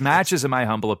greatest matches, in my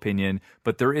humble opinion,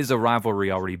 but there is a rivalry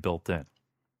already built in.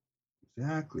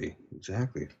 Exactly.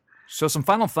 So some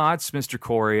final thoughts, Mr.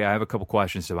 Corey. I have a couple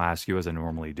questions to ask you, as I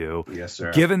normally do. Yes,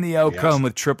 sir. Given the outcome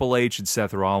with Triple H and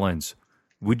Seth Rollins,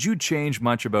 would you change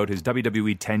much about his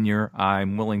WWE tenure?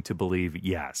 I'm willing to believe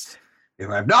yes. If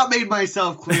I've not made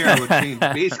myself clear, I would change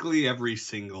basically every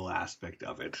single aspect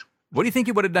of it. What do you think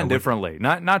you would have done differently?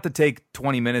 Not to take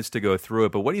 20 minutes to go through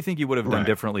it, but what do you think you would have done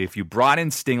differently if you brought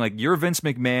in Sting? Like, you're Vince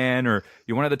McMahon or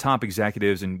you're one of the top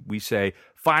executives, and we say,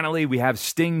 finally, we have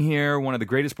Sting here, one of the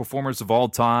greatest performers of all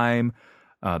time,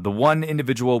 the one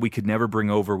individual we could never bring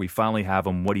over. We finally have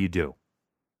him. What do you do?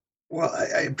 Well,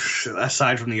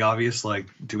 aside from the obvious, like,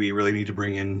 do we really need to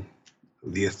bring in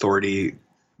the authority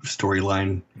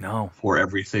storyline? No. For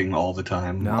everything all the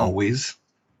time? No. Always?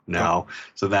 No.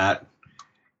 So that...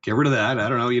 Get rid of that. I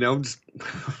don't know, just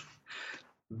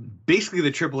basically the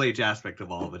Triple H aspect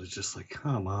of all of it is just like,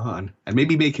 come on. And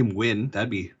maybe make him win. That'd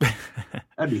be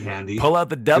handy. Pull out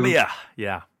the W.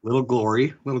 Yeah. Little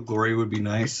glory would be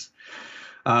nice.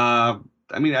 I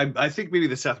think maybe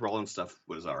the Seth Rollins stuff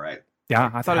was all right. Yeah,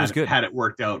 I thought it was good. Had it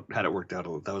worked out,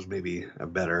 that was maybe a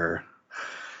better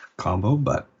combo,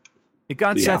 but it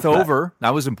got Seth over.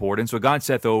 That was important. So it got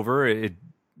Seth over. It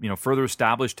further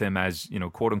established him as,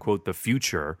 quote unquote, the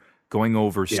future, going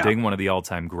over Sting, one of the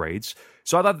all-time greats.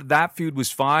 So I thought that feud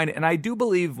was fine. And I do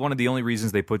believe one of the only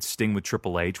reasons they put Sting with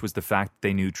Triple H was the fact that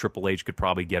they knew Triple H could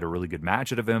probably get a really good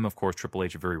match out of him. Of course, Triple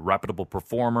H, a very reputable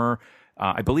performer.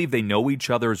 I believe they know each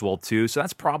other as well, too. So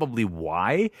that's probably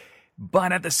why.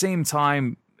 But at the same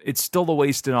time, it's still a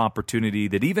wasted opportunity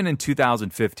that even in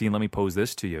 2015, let me pose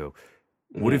this to you.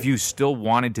 What if you still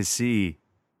wanted to see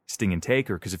Sting and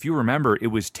Taker? Because if you remember, it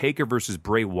was Taker versus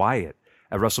Bray Wyatt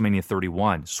at WrestleMania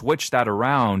 31. Switch that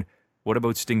around. What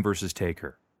about Sting versus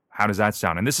Taker? How does that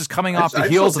sound? And this is coming off the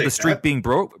heels of the streak being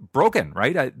broken,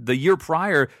 right? The year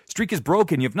prior, streak is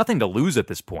broken. You have nothing to lose at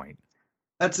this point.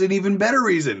 That's an even better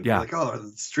reason. Yeah. Like,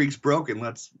 the streak's broken.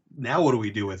 Now what do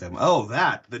we do with him? Oh,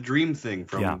 the dream thing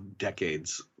from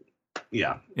decades.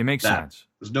 Yeah. It makes sense.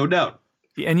 There's no doubt.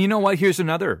 And you know what? Here's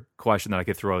another question that I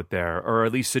could throw out there, or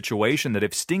at least situation, that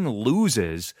if Sting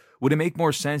loses, would it make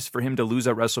more sense for him to lose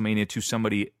at WrestleMania to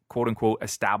somebody, quote unquote,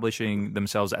 establishing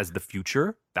themselves as the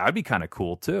future? That would be kind of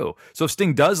cool, too. So if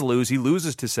Sting does lose, he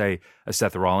loses to, say, a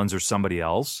Seth Rollins or somebody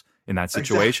else in that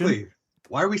situation. Exactly.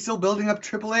 Why are we still building up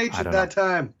Triple H at that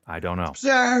time? I don't know. It's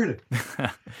absurd.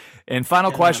 And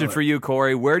final question for you,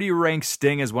 Corey. Where do you rank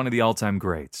Sting as one of the all-time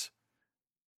greats?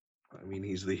 I mean,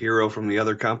 he's the hero from the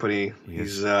other company.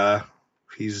 He's their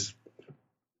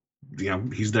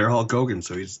Hulk Hogan,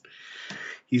 so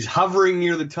he's hovering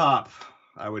near the top,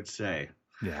 I would say.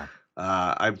 Yeah.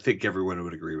 I think everyone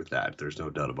would agree with that. There's no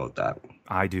doubt about that.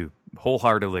 I do,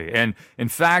 wholeheartedly. And in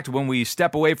fact, when we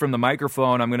step away from the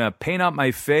microphone, I'm going to paint up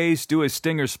my face, do a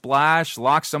Stinger splash,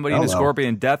 lock somebody in a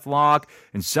Scorpion Deathlock,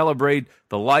 and celebrate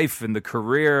the life and the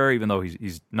career, even though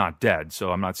he's not dead.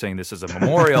 So I'm not saying this as a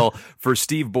memorial for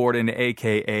Steve Borden,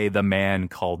 a.k.a. the man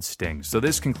called Sting. So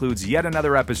this concludes yet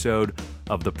another episode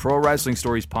of the Pro Wrestling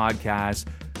Stories podcast.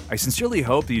 I sincerely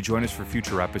hope that you join us for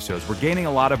future episodes. We're gaining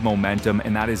a lot of momentum,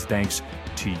 and that is thanks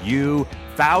to you.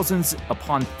 Thousands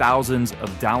upon thousands of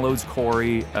downloads,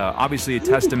 Corey. Obviously a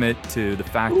testament to the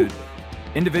fact that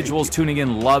individuals tuning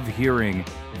in love hearing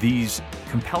these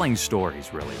compelling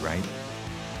stories, really, right?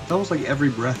 It's almost like every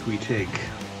breath we take,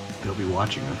 they'll be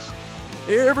watching us.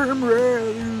 Every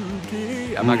breath you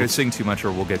take. I'm not going to sing too much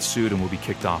or we'll get sued and we'll be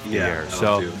kicked off the air.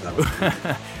 So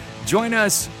join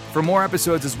us for more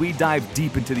episodes as we dive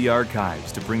deep into the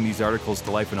archives to bring these articles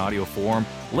to life in audio form.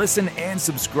 Listen and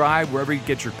subscribe wherever you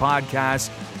get your podcasts.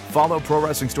 Follow Pro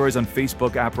Wrestling Stories on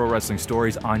Facebook at Pro Wrestling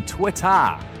Stories, on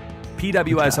Twitter,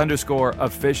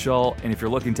 PWS_official. And if you're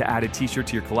looking to add a t-shirt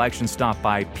to your collection, stop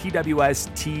by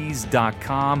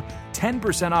pwstees.com.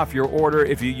 10% off your order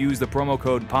if you use the promo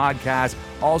code podcast.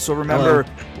 Also, remember,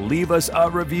 leave us a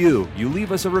review. You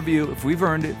leave us a review. If we've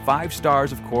earned it, 5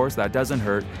 stars, of course, that doesn't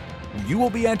hurt. You will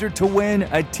be entered to win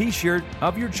a t-shirt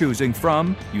of your choosing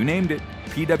from, you named it,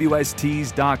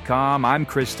 pwstees.com. I'm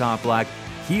Chris Toplack.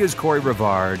 He is Corey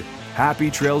Rivard. Happy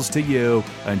trails to you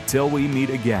until we meet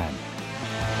again.